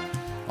are there.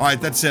 All right,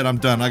 that's it. I'm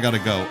done. I got to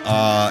go.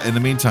 In the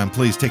meantime,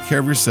 please take care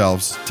of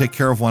yourselves, take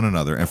care of one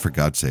another, and for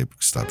God's sake,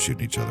 stop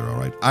shooting each other, all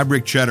right? I'm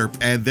Rick Cheddar,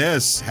 and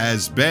this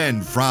has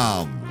been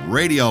from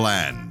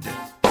Radioland.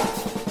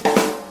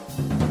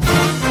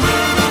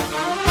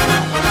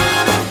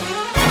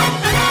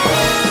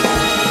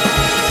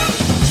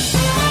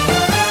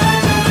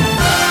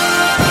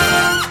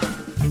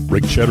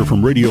 Rick Cheddar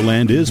from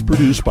Radioland is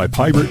produced by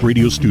Pirate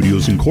Radio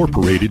Studios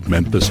Incorporated,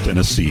 Memphis,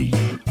 Tennessee.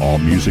 All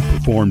music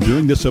performed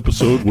during this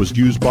episode was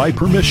used by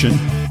permission.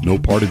 No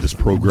part of this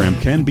program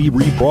can be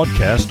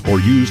rebroadcast or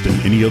used in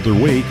any other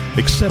way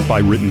except by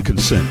written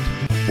consent.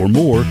 For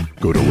more,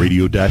 go to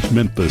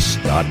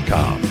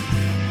radio-memphis.com.